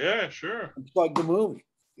plug it. Yeah, sure. Plug the movie,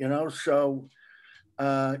 So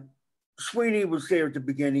Sweeney was there at the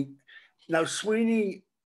beginning. Now Sweeney,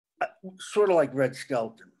 sort of like Red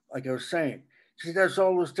Skelton, like I was saying, he does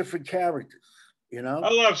all those different characters. I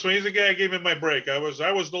love Sweeney. He's the guy who gave me my break. I was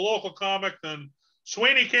the local comic, then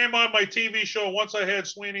Sweeney came on my TV show. Once I had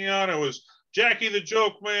Sweeney on, it was Jackie the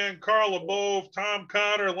Joke Man, Carl LeBove, Tom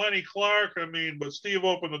Cotter, Lenny Clark. I mean, but Steve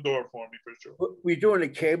opened the door for me for sure. Were you doing a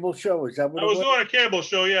cable show? Is that what I was doing a cable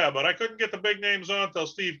show, yeah, but I couldn't get the big names on until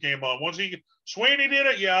Steve came on. Once Sweeney did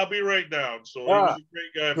it, yeah, I'll be right down. So he was a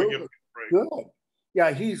great guy for giving me a break. Good.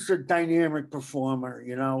 Yeah, he's a dynamic performer,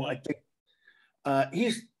 Yeah. I think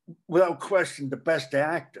he's, without question, the best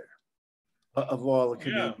actor of all the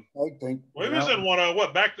comedians, I think. Well, he was in one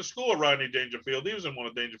of Back to School with Rodney Dangerfield. He was in one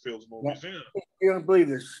of Dangerfield's movies. Yeah. You don't believe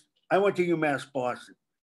this? I went to UMass Boston.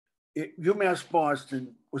 UMass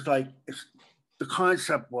Boston was like, the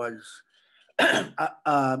concept was,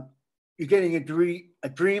 you're getting a degree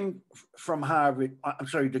from Harvard. I'm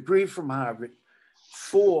sorry, degree from Harvard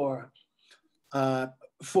for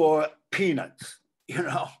peanuts.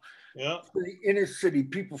 Yeah. For the inner city,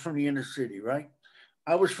 people from the inner city, right?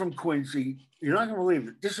 I was from Quincy. You're not going to believe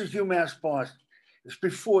it. This is UMass Boston. It's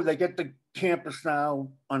before they get the campus now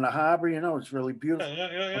on the harbor. It's really beautiful.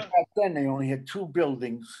 Yeah. Back then, they only had 2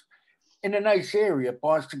 buildings in a nice area,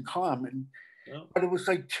 Boston Common. Yeah. But it was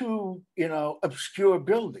like 2, obscure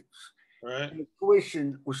buildings. Right. And the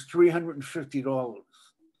tuition was $350.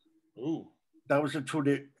 Ooh. That was the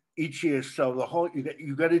tuition each year. So the whole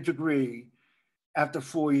you got a degree. After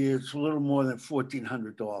 4 years, a little more than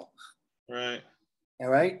 $1,400. Right. All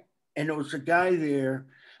right. And there was a guy there.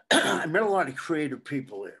 I met a lot of creative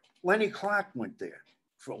people there. Lenny Clark went there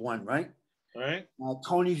for one, right? Right.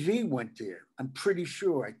 Tony V went there. I'm pretty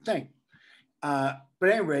sure, I think. But at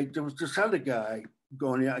any rate, there was this other guy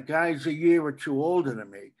going there. A guy's a year or 2 older than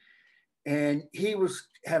me. And he was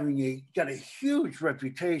got a huge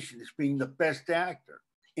reputation as being the best actor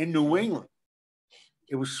in New England.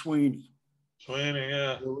 It was Sweeney. Sweeney,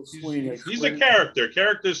 yeah. Sweeney. He's a character.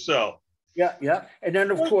 Characters sell. Yeah. And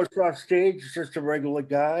then, of course, off stage, he's just a regular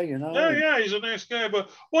guy, Yeah, he's a nice guy.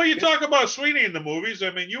 But, you talk about Sweeney in the movies.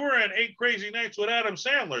 I mean, you were in 8 Crazy Nights with Adam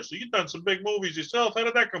Sandler, so you've done some big movies yourself. How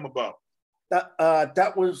did that come about?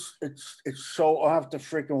 It's so off the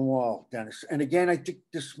freaking wall, Dennis. And again, I think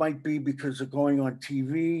this might be because of going on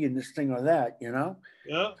TV and this thing or that, Yeah.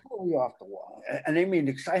 Totally off the wall. And I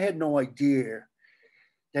mean, I had no idea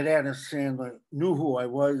that Adam Sandler knew who I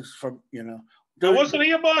was from, Now, wasn't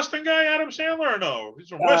he a Boston guy, Adam Sandler, or no? He's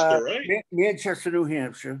from Worcester, right? Manchester, New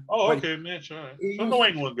Hampshire. Oh, okay, Manchester. All right. Some New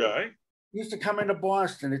England guy. He used to come into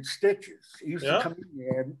Boston at Stitches. He used to come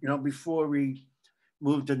in there, before he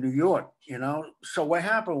moved to New York, So what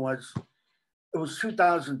happened was, it was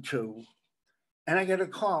 2002, and I get a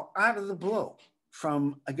call out of the blue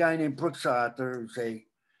from a guy named Brooks Arthur, who's a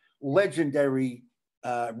legendary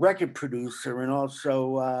record producer and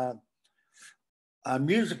also a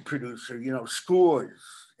music producer, scores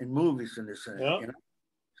in movies and this and that.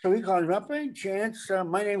 So he called me up, hey, Chance,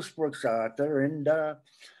 my name's Brooks Arthur, and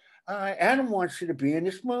Adam wants you to be in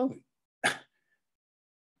this movie.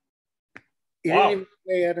 He didn't even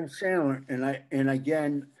say Adam Sandler, and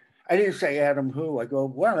again, I didn't say Adam who. I go,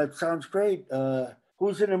 well, that sounds great.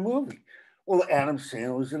 Who's in the movie? Well, Adam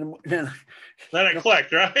Sandler's in the movie. Then it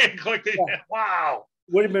clicked, right? It clicked. Yeah. Wow.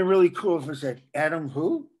 Would have been really cool if it said, Adam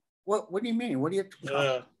who? What do you mean? What do you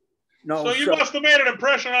No. So you must have made an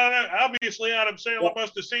impression on it. Obviously, Adam Sandler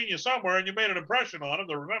must have seen you somewhere, and you made an impression on him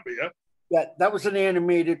to remember you. Yeah, that was an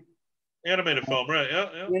animated film, right?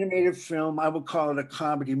 Yeah. Animated film. I would call it a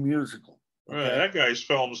comedy musical. Okay. Right. That guy's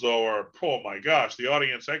films, though, are, oh my gosh, the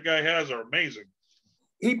audience that guy has are amazing.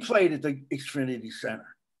 He played at the Xfinity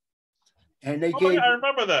Center. And they I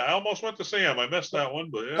remember that. I almost went to see him. I missed that one,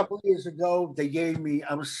 but yeah. A couple of years ago, they gave me,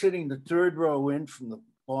 I was sitting the 3rd row in from the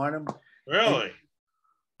bottom. Really?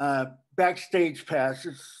 And, backstage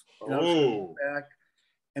passes.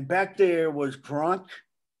 And back there was Gronk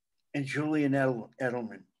and Julian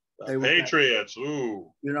Edelman. The Patriots.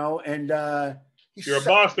 Ooh. And you're a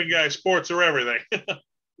Boston guy. Sports are everything.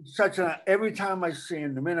 Every time I see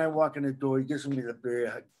him, the minute I walk in the door, he gives me the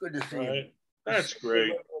beer. Good to see him. That's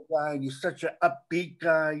great. Guy, and he's such an upbeat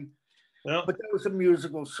guy. Yeah. But that was a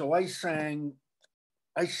musical, so I sang.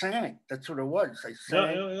 That's what it was. I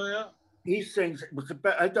sang. Yeah. He sings. It was the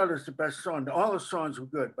best. I thought it was the best song. All the songs were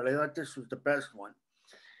good, but I thought this was the best one.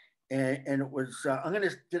 And it was. I'm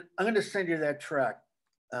gonna send you that track.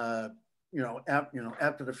 After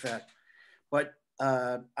the fact. But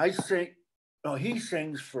I sing. Oh, he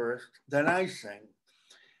sings first, then I sing.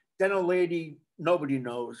 Then a lady nobody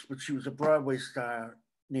knows, but she was a Broadway star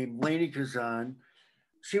named Lainey Kazan.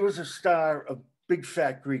 She was a star of Big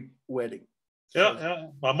Fat Greek Wedding. Yeah.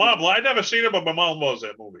 My mom, I never seen it, but my mom loves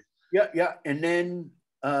that movie. Yeah. And then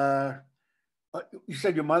you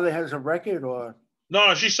said your mother has a record, or?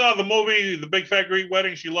 No, she saw the movie, The Big Fat Greek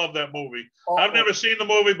Wedding. She loved that movie. I've never seen the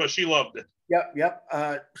movie, but she loved it. Yep.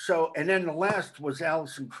 And then the last was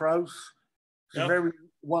Alison Krauss. She's a very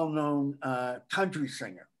well-known country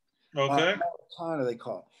singer. Okay. Americana, they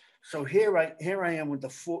call it. So here I am with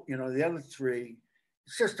the other three.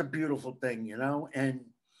 It's just a beautiful thing, and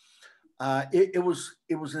it was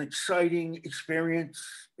an exciting experience,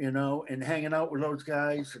 and hanging out with those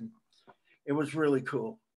guys, and it was really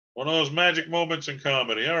cool. One of those magic moments in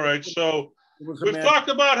comedy. All right, so we've talked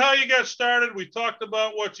about how you got started. We talked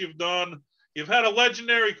about what you've done. You've had a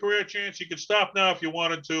legendary career. Chance you could stop now if you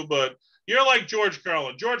wanted to, but you're like George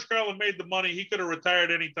Carlin. George Carlin made the money. He could have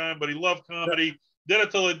retired anytime, but he loved comedy. Did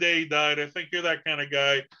it till the day he died. I think you're that kind of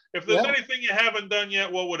guy. If there's anything you haven't done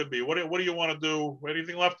yet, what would it be? What do you want to do?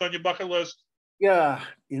 Anything left on your bucket list? Yeah,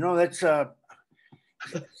 that's something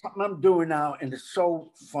I'm doing now, and it's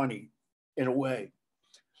so funny in a way.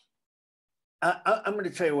 I'm going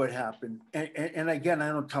to tell you what happened. And again, I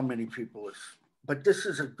don't tell many people this, but this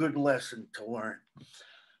is a good lesson to learn.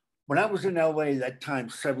 When I was in LA that time,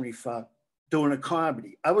 75, doing a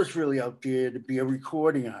comedy, I was really out there to be a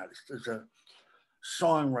recording artist, as a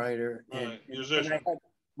songwriter. And I had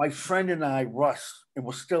my friend and I, Russ, and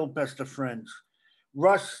we're still best of friends.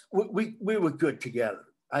 Russ, we were good together.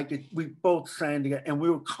 We both sang together, and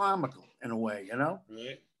we were comical in a way,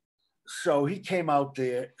 Right. So he came out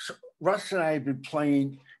there. So Russ and I had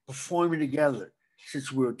been performing together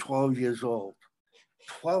since we were 12 years old.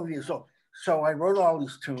 12 years old. So I wrote all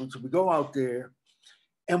these tunes, and we go out there,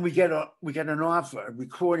 and we get an offer, a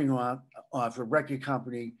recording offer, record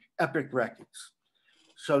company, Epic Records.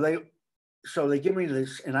 So they give me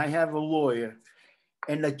this, and I have a lawyer,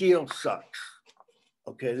 and the deal sucks.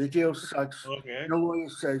 Okay, the deal sucks. Okay. The lawyer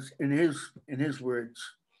says, in his words,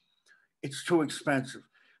 it's too expensive.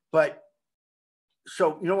 But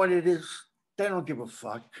so you know what it is? They don't give a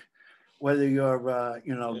fuck whether you're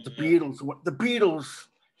the Beatles. The Beatles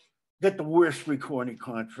get the worst recording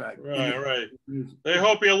contract. Right. They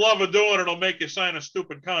hope you love doing it. It'll make you sign a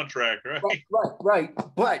stupid contract, right? Right.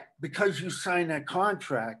 But because you sign that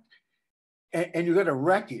contract and you got a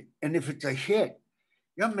record, and if it's a hit,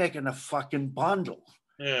 you're making a fucking bundle.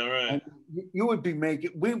 Yeah, right. And you would be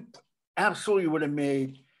we absolutely would have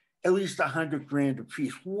made at least $100,000 a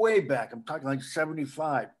piece, way back. I'm talking like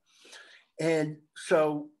 75. And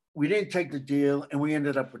so we didn't take the deal, and we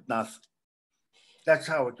ended up with nothing. That's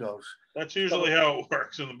how it goes. That's usually how it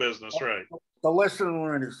works in the business, right? The lesson to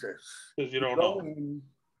learn is this. Because you don't know.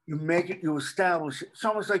 You make it, you establish it. It's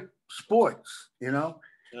almost like sports, Yeah.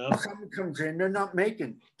 When someone comes in, they're not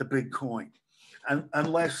making the big coin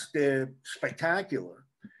unless they're spectacular.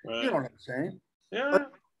 Right. You know what I'm saying? Yeah.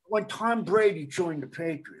 But when Tom Brady joined the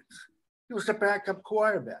Patriots, he was the backup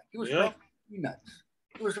quarterback. He was making peanuts.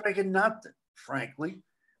 He was making nothing, frankly.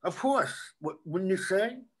 Of course. Wouldn't you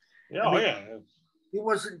say? Yeah, He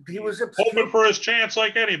was hoping for his chance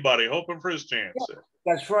like anybody, hoping for his chance. Yeah,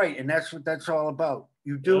 that's right. And that's what that's all about.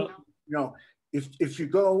 You do, if you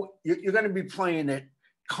go, you're going to be playing at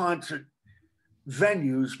concert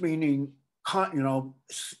venues, meaning, I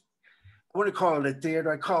wouldn't call it a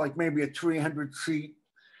theater. I call it maybe a 300-seat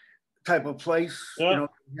type of place. Yeah.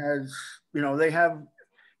 They have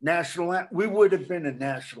national act. We would have been a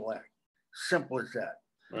national act. Simple as that.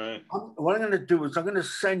 Right. What I'm going to do is I'm going to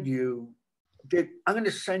send you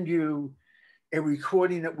a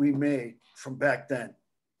recording that we made from back then,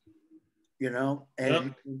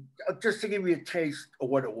 and just to give you a taste of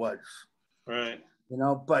what it was. Right.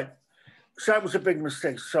 But so that was a big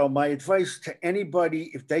mistake. So my advice to anybody,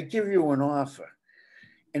 if they give you an offer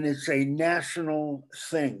and it's a national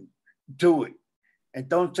thing, do it. And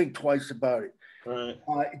don't think twice about it. Right.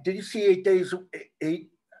 Did you see 8 Days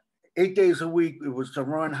a Week? It was the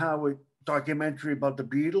Ron Howard documentary about the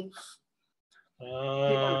Beatles.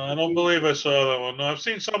 I don't believe I saw that one. No, I've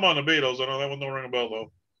seen some on the Beatles. I know that one don't ring a bell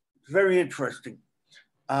though. Very interesting.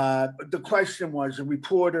 The question was, a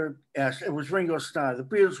reporter asked, it was Ringo Starr. The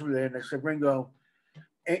Beatles were there, and they said, Ringo,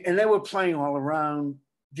 and they were playing all around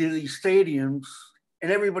these stadiums,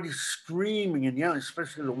 and everybody's screaming and yelling,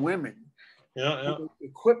 especially the women. Yeah. The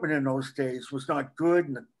equipment in those days was not good.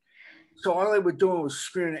 And so all they were doing was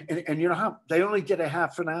screaming. And you know how they only get a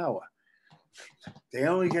half an hour. They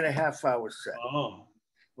only get a half hour set. Oh.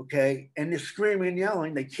 Okay. And they're screaming and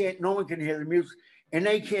yelling. No one can hear the music, and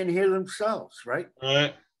they can't hear themselves, right?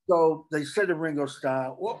 Right. So they said to Ringo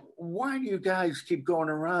Starr, well, why do you guys keep going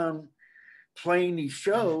around playing these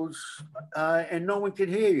shows and no one can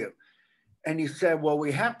hear you? And he said, well,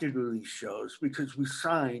 we have to do these shows because we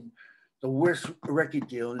signed the worst record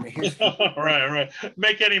deal in the history. Right.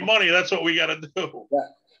 Make any money, that's what we got to do. Yeah.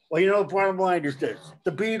 Well, the bottom line is this.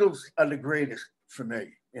 The Beatles are the greatest for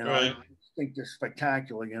me. Right. I think they're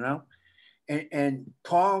spectacular, And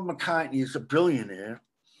Paul McCartney is a billionaire.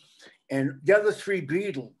 And the other three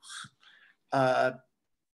Beatles are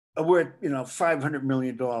worth, $500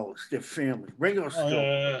 million, their family. Ringo's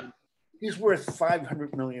still, he's worth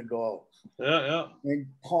 $500 million. Yeah. And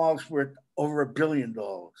Paul's worth over $1 billion.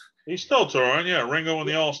 He's still touring, yeah. Ringo and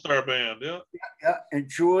the All-Star Band, yeah. Yeah, and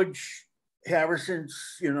George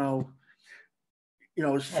Harrison's, his family.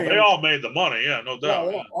 They all made the money, yeah, no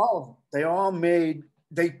doubt. Yeah. All of them.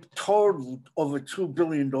 They totaled over $2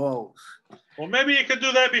 billion. Well, maybe you could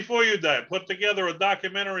do that before you die. Put together a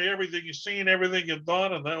documentary, everything you've seen, everything you've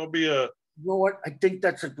done, and that would be a... You know what? I think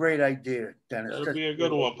that's a great idea, Dennis. That would be a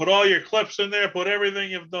good one. Put all your clips in there. Put everything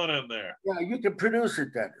you've done in there. Yeah, you can produce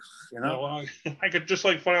it, Dennis. Well, I could just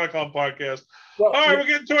like Funny Like on podcast. Well, all right, we're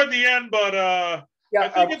getting toward the end, but I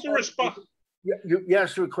think it's a response. You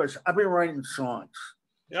asked me a question. I've been writing songs.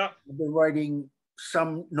 Yeah. I've been writing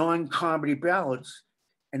some non-comedy ballads,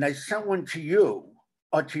 and I sent one to you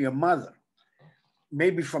or to your mother,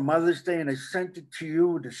 maybe for Mother's Day, and I sent it to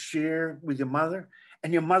you to share with your mother.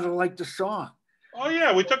 And your mother liked the song. Oh,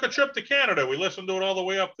 yeah. We took a trip to Canada. We listened to it all the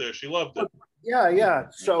way up there. She loved it. Yeah.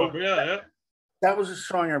 So that was a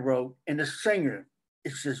song I wrote. And the singer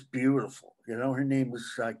is just beautiful. Her name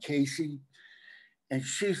was Casey. And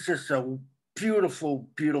she's just a beautiful,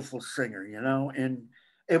 beautiful singer, And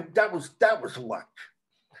that was luck.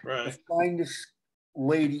 Right. To find this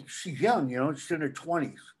lady, she's young, she's in her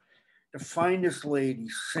 20s. To find this lady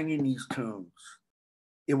singing these tunes.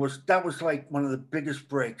 That was like one of the biggest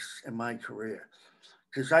breaks in my career,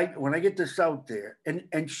 because when I get this out there,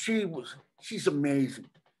 and she's amazing.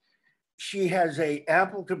 She has a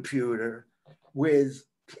Apple computer with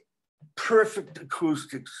perfect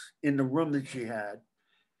acoustics in the room that she had,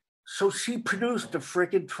 so she produced a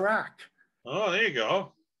freaking track. Oh, there you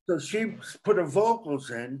go. So she put her vocals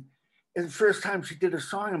in, and the first time she did a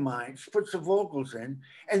song of mine, she puts the vocals in,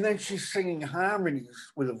 and then she's singing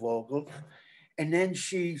harmonies with the vocals. And then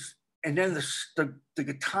the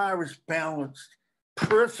guitar is balanced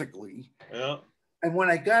perfectly. Yeah. And when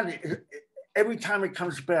I got it, every time it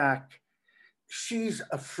comes back, she's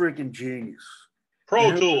a freaking genius.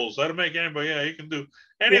 Pro Tools, that'll make anybody. Yeah, you can do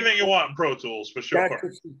anything you want in Pro Tools for sure. That's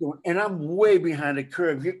what she's doing. And I'm way behind the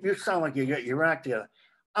curve. You sound like you got your act together.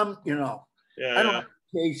 I don't.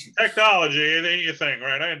 Technology, it ain't your thing,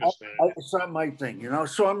 right? I understand. It's not my thing,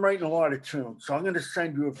 So I'm writing a lot of tunes. So I'm going to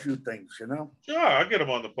send you a few things, Sure, I'll get him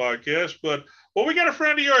on the podcast. But we got a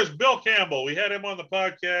friend of yours, Bill Campbell. We had him on the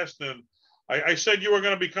podcast, and I said you were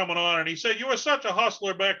going to be coming on, and he said you were such a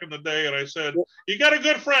hustler back in the day. And I said, you got a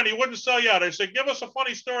good friend. He wouldn't sell you out. I said, give us a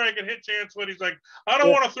funny story I can hit Chance with. He's like, I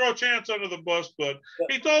don't want to throw Chance under the bus, but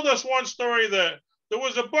he told us one story that there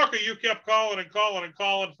was a booker you kept calling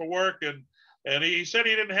for work, and he said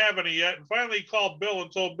he didn't have any yet. And finally he called Bill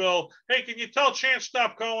and told Bill, hey, can you tell Chance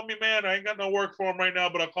stop calling me, man? I ain't got no work for him right now,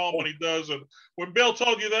 but I'll call him when he does. And when Bill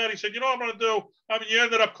told you that, he said, you know what I'm going to do? I mean, you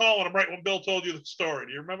ended up calling him right when Bill told you the story.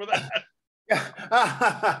 Do you remember that?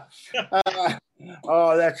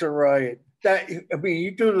 Oh, that's a riot.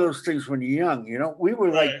 You do those things when you're young, We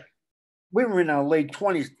were we were in our late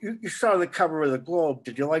 20s. You saw the cover of the Globe.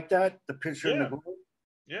 Did you like that? The picture in the Globe?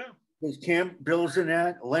 Yeah. There's Bill's in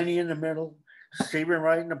that, Lenny in the middle. Stephen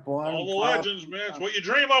right in the bottom. All the legends, man. It's what you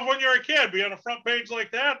dream of when you're a kid. Be on a front page like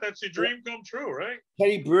that. That's your dream come true, right?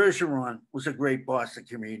 Teddy Bergeron was a great Boston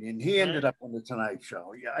comedian. He ended up on the Tonight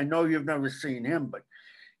Show. Yeah, I know you've never seen him, but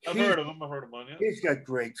I've heard of him. Yeah. He's got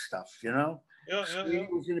great stuff, Yeah. He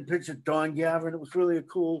was in a picture of Don Gavin. It was really a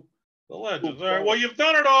cool. The legends. All right. Well, you've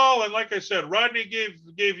done it all, and like I said, Rodney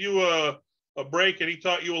gave you a break, and he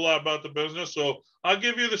taught you a lot about the business. So I'll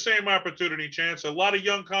give you the same opportunity, Chance. A lot of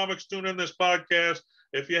young comics tune in this podcast.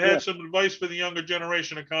 If you had some advice for the younger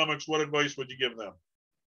generation of comics, what advice would you give them?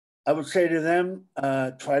 I would say to them,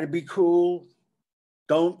 try to be cool,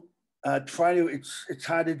 Don't try to. It's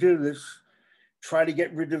hard to do this. Try to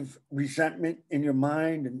get rid of resentment in your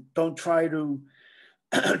mind, and don't try to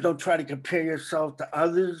don't try to compare yourself to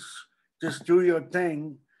others. Just do your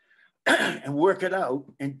thing and work it out,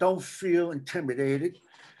 and don't feel intimidated.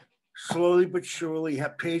 Slowly but surely,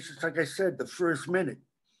 have patience. Like I said, the first minute,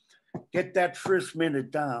 get that first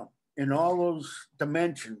minute down in all those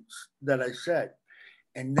dimensions that I said,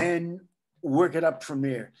 and then work it up from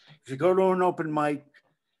there. If you go to an open mic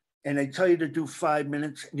and they tell you to do 5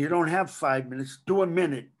 minutes and you don't have 5 minutes, do a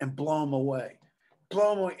minute and blow them away.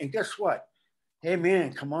 Blow them away. And guess what? Hey,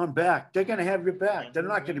 man, come on back. They're going to have your back. They're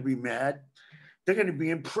not going to be mad. They're going to be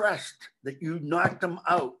impressed that you knocked them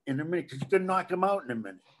out in a minute, because you can knock them out in a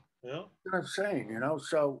minute. Yeah. You know what I'm saying?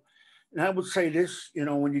 So, and I would say this,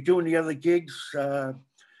 when you're doing the other gigs,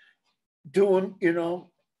 doing,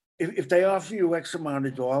 if they offer you X amount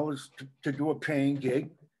of dollars to do a paying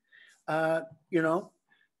gig, go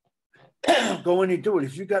in and do it.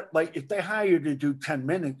 If you got, if they hire you to do 10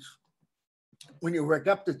 minutes, when you work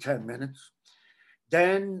up to 10 minutes,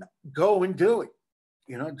 then go and do it,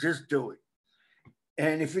 just do it.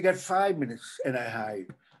 And if you got 5 minutes and I hire you,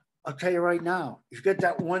 I'll tell you right now, if you get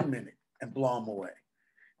that 1 minute and blow them away,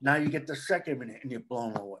 now you get the second minute and you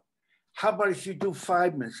blow them away. How about if you do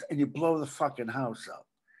 5 minutes and you blow the fucking house up?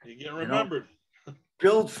 You get remembered.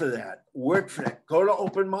 Build for that. Work for that. Go to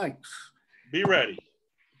open mics. Be ready.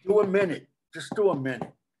 Do a minute. Just do a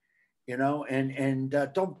minute. And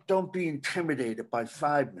don't be intimidated by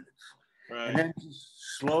 5 minutes. Right. And then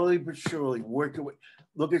just slowly but surely work your way.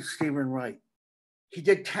 Look at Stephen Wright. He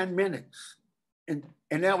did 10 minutes. And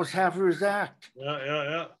that was half of his act.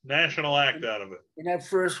 Yeah. National act out of it. In that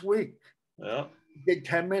first week. Yeah. He did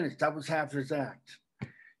 10 minutes. That was half his act.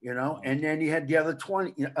 And then he had the other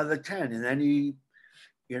 20, other 10. And then he,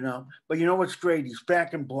 but what's great? He's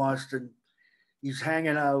back in Boston. He's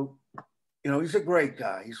hanging out. He's a great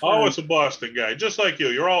guy. He's always a Boston guy, just like you.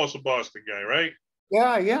 You're always a Boston guy, right?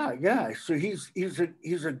 Yeah. So he's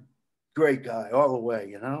a great guy all the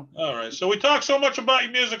way, All right. So we talk so much about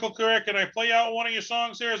your musical career. Can I play out one of your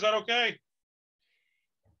songs here? Is that okay?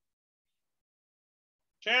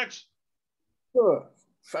 Chance? Sure.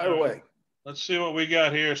 Fire away. Let's see what we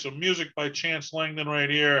got here. Some music by Chance Langton right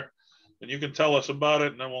here. And you can tell us about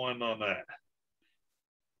it, and then we'll end on that.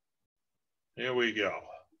 Here we go.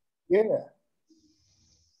 Yeah.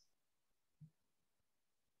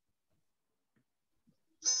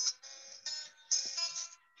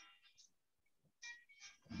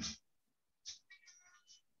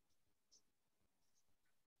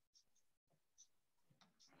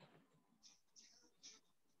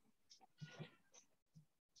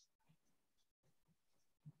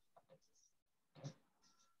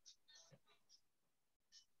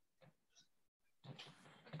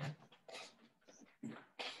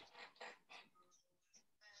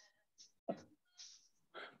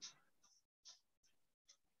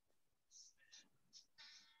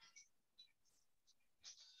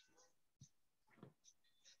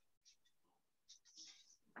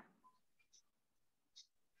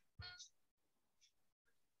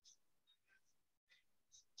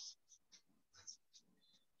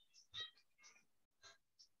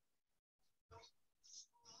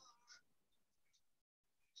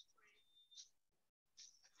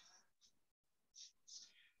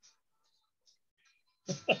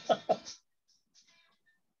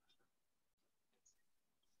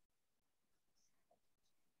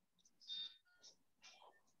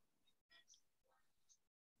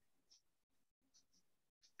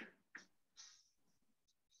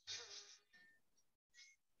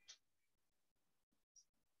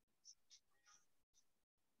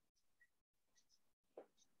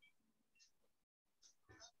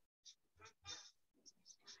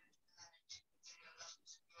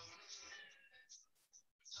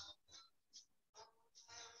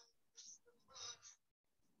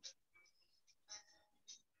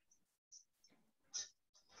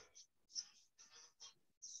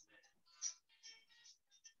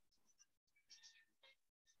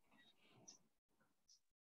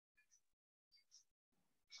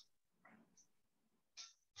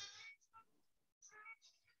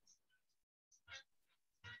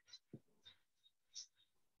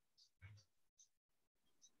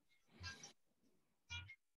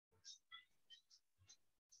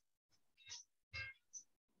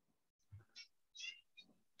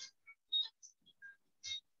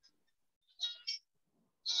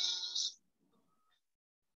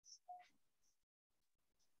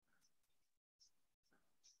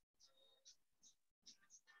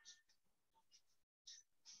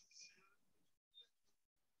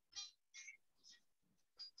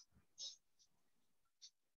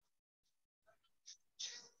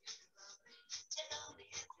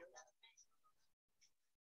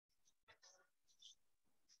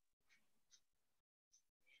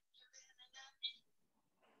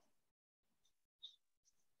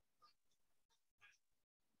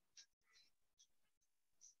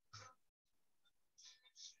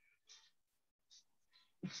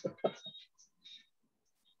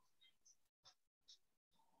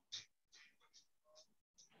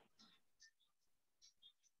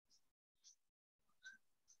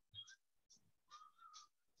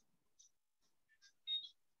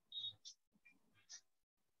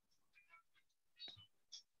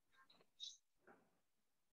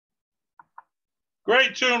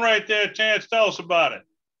 Great tune right there, Chance. Tell us about it.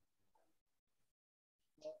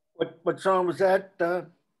 What song was that?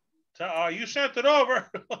 You sent it over.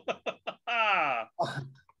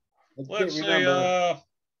 Let's see.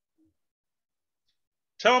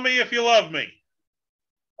 Tell Me If You Love Me.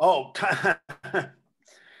 Oh,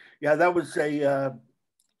 yeah, that was a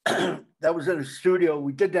that was in a studio.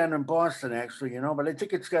 We did that in Boston, actually, but I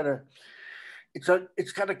think it's got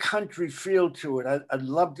a country feel to it. I'd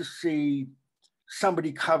love to see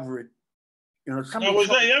somebody cover it.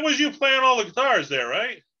 That was you playing all the guitars there,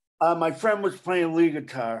 right? My friend was playing lead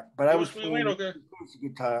guitar, but I was playing acoustic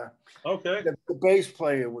guitar. Okay. The bass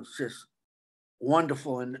player was just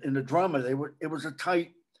wonderful, and the drummer, it was a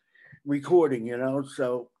tight recording,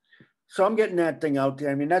 So I'm getting that thing out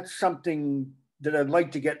there. I mean, that's something that I'd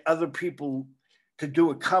like to get other people to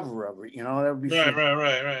do a cover of it. That would be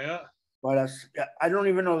right. Yeah. But I don't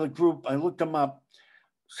even know the group. I looked them up.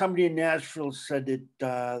 Somebody in Nashville said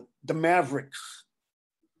that the Mavericks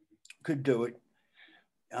could do it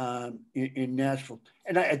in Nashville.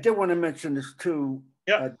 And I did want to mention this too.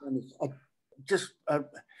 Yeah. I just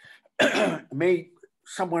made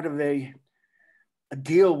somewhat of a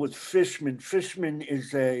deal with Fishman. Fishman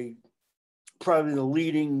is probably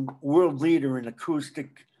the world leader in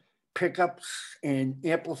acoustic pickups and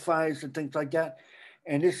amplifiers and things like that.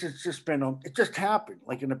 And this has just it just happened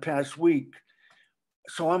like in the past week.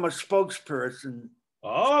 So I'm a spokesperson.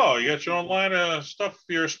 Oh, you got your own line of stuff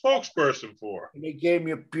you're a spokesperson for. And they gave me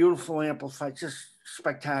a beautiful amplifier, just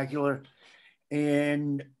spectacular.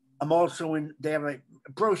 And I'm also they have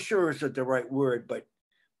brochure isn't the right word, but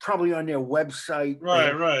probably on their website.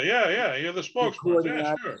 Right. Yeah. You're the spokesman.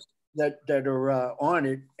 Yeah, sure. That are on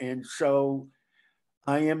it. And so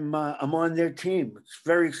I'm on their team. It's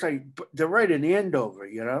very exciting. They're right in Andover,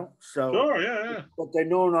 So sure, yeah. But they're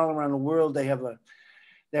known all around the world. They have a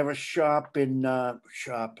shop a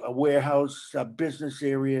warehouse, a business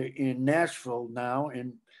area in Nashville now.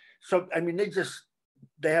 And so, I mean,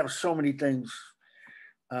 they have so many things,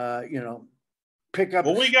 pick up.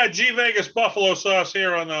 Well, we got G Vegas Buffalo Sauce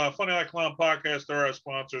here on the Funny Like Clown podcast. They're our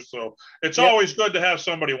sponsors. So it's always good to have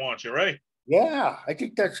somebody want you, right? Yeah, I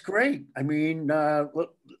think that's great. I mean,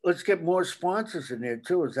 let's get more sponsors in there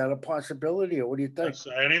too. Is that a possibility, or what do you think?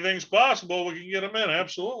 Anything's possible. We can get them in.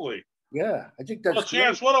 Absolutely. Yeah, I think that's. Well,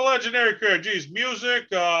 Chance, what a legendary career. Geez, music,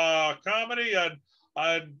 comedy.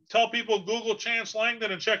 I'd tell people Google Chance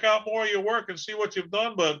Langton and check out more of your work and see what you've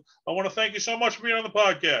done. But I want to thank you so much for being on the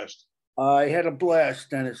podcast. I had a blast,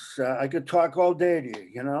 Dennis. I could talk all day to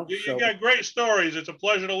you, You got great stories. It's a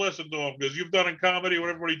pleasure to listen to them because you've done in comedy what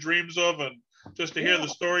everybody dreams of, and just to hear the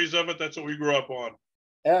stories of it, that's what we grew up on.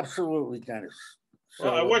 Absolutely, Dennis.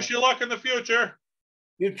 So, well, I wish you luck in the future.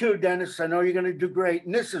 You too, Dennis. I know you're going to do great,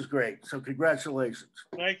 and this is great. So congratulations.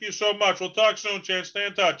 Thank you so much. We'll talk soon, Chance. Stay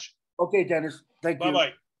in touch. Okay, Dennis. Thank you.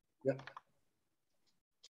 Bye-bye. Yep.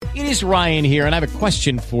 It is Ryan here, and I have a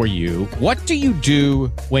question for you. What do you do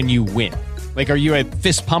when you win? Like, are you a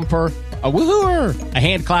fist pumper, a woohooer, a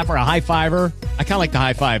hand clapper, a high fiver? I kind of like the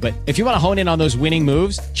high five, but if you want to hone in on those winning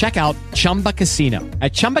moves, check out Chumba Casino.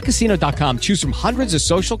 At ChumbaCasino.com, choose from hundreds of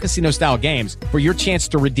social casino-style games for your chance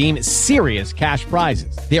to redeem serious cash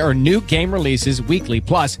prizes. There are new game releases weekly,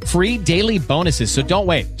 plus free daily bonuses, so don't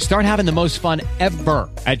wait. Start having the most fun ever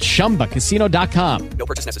at ChumbaCasino.com. No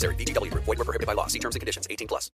purchase necessary. VGW Group. Void where prohibited by law. See terms and conditions. 18+.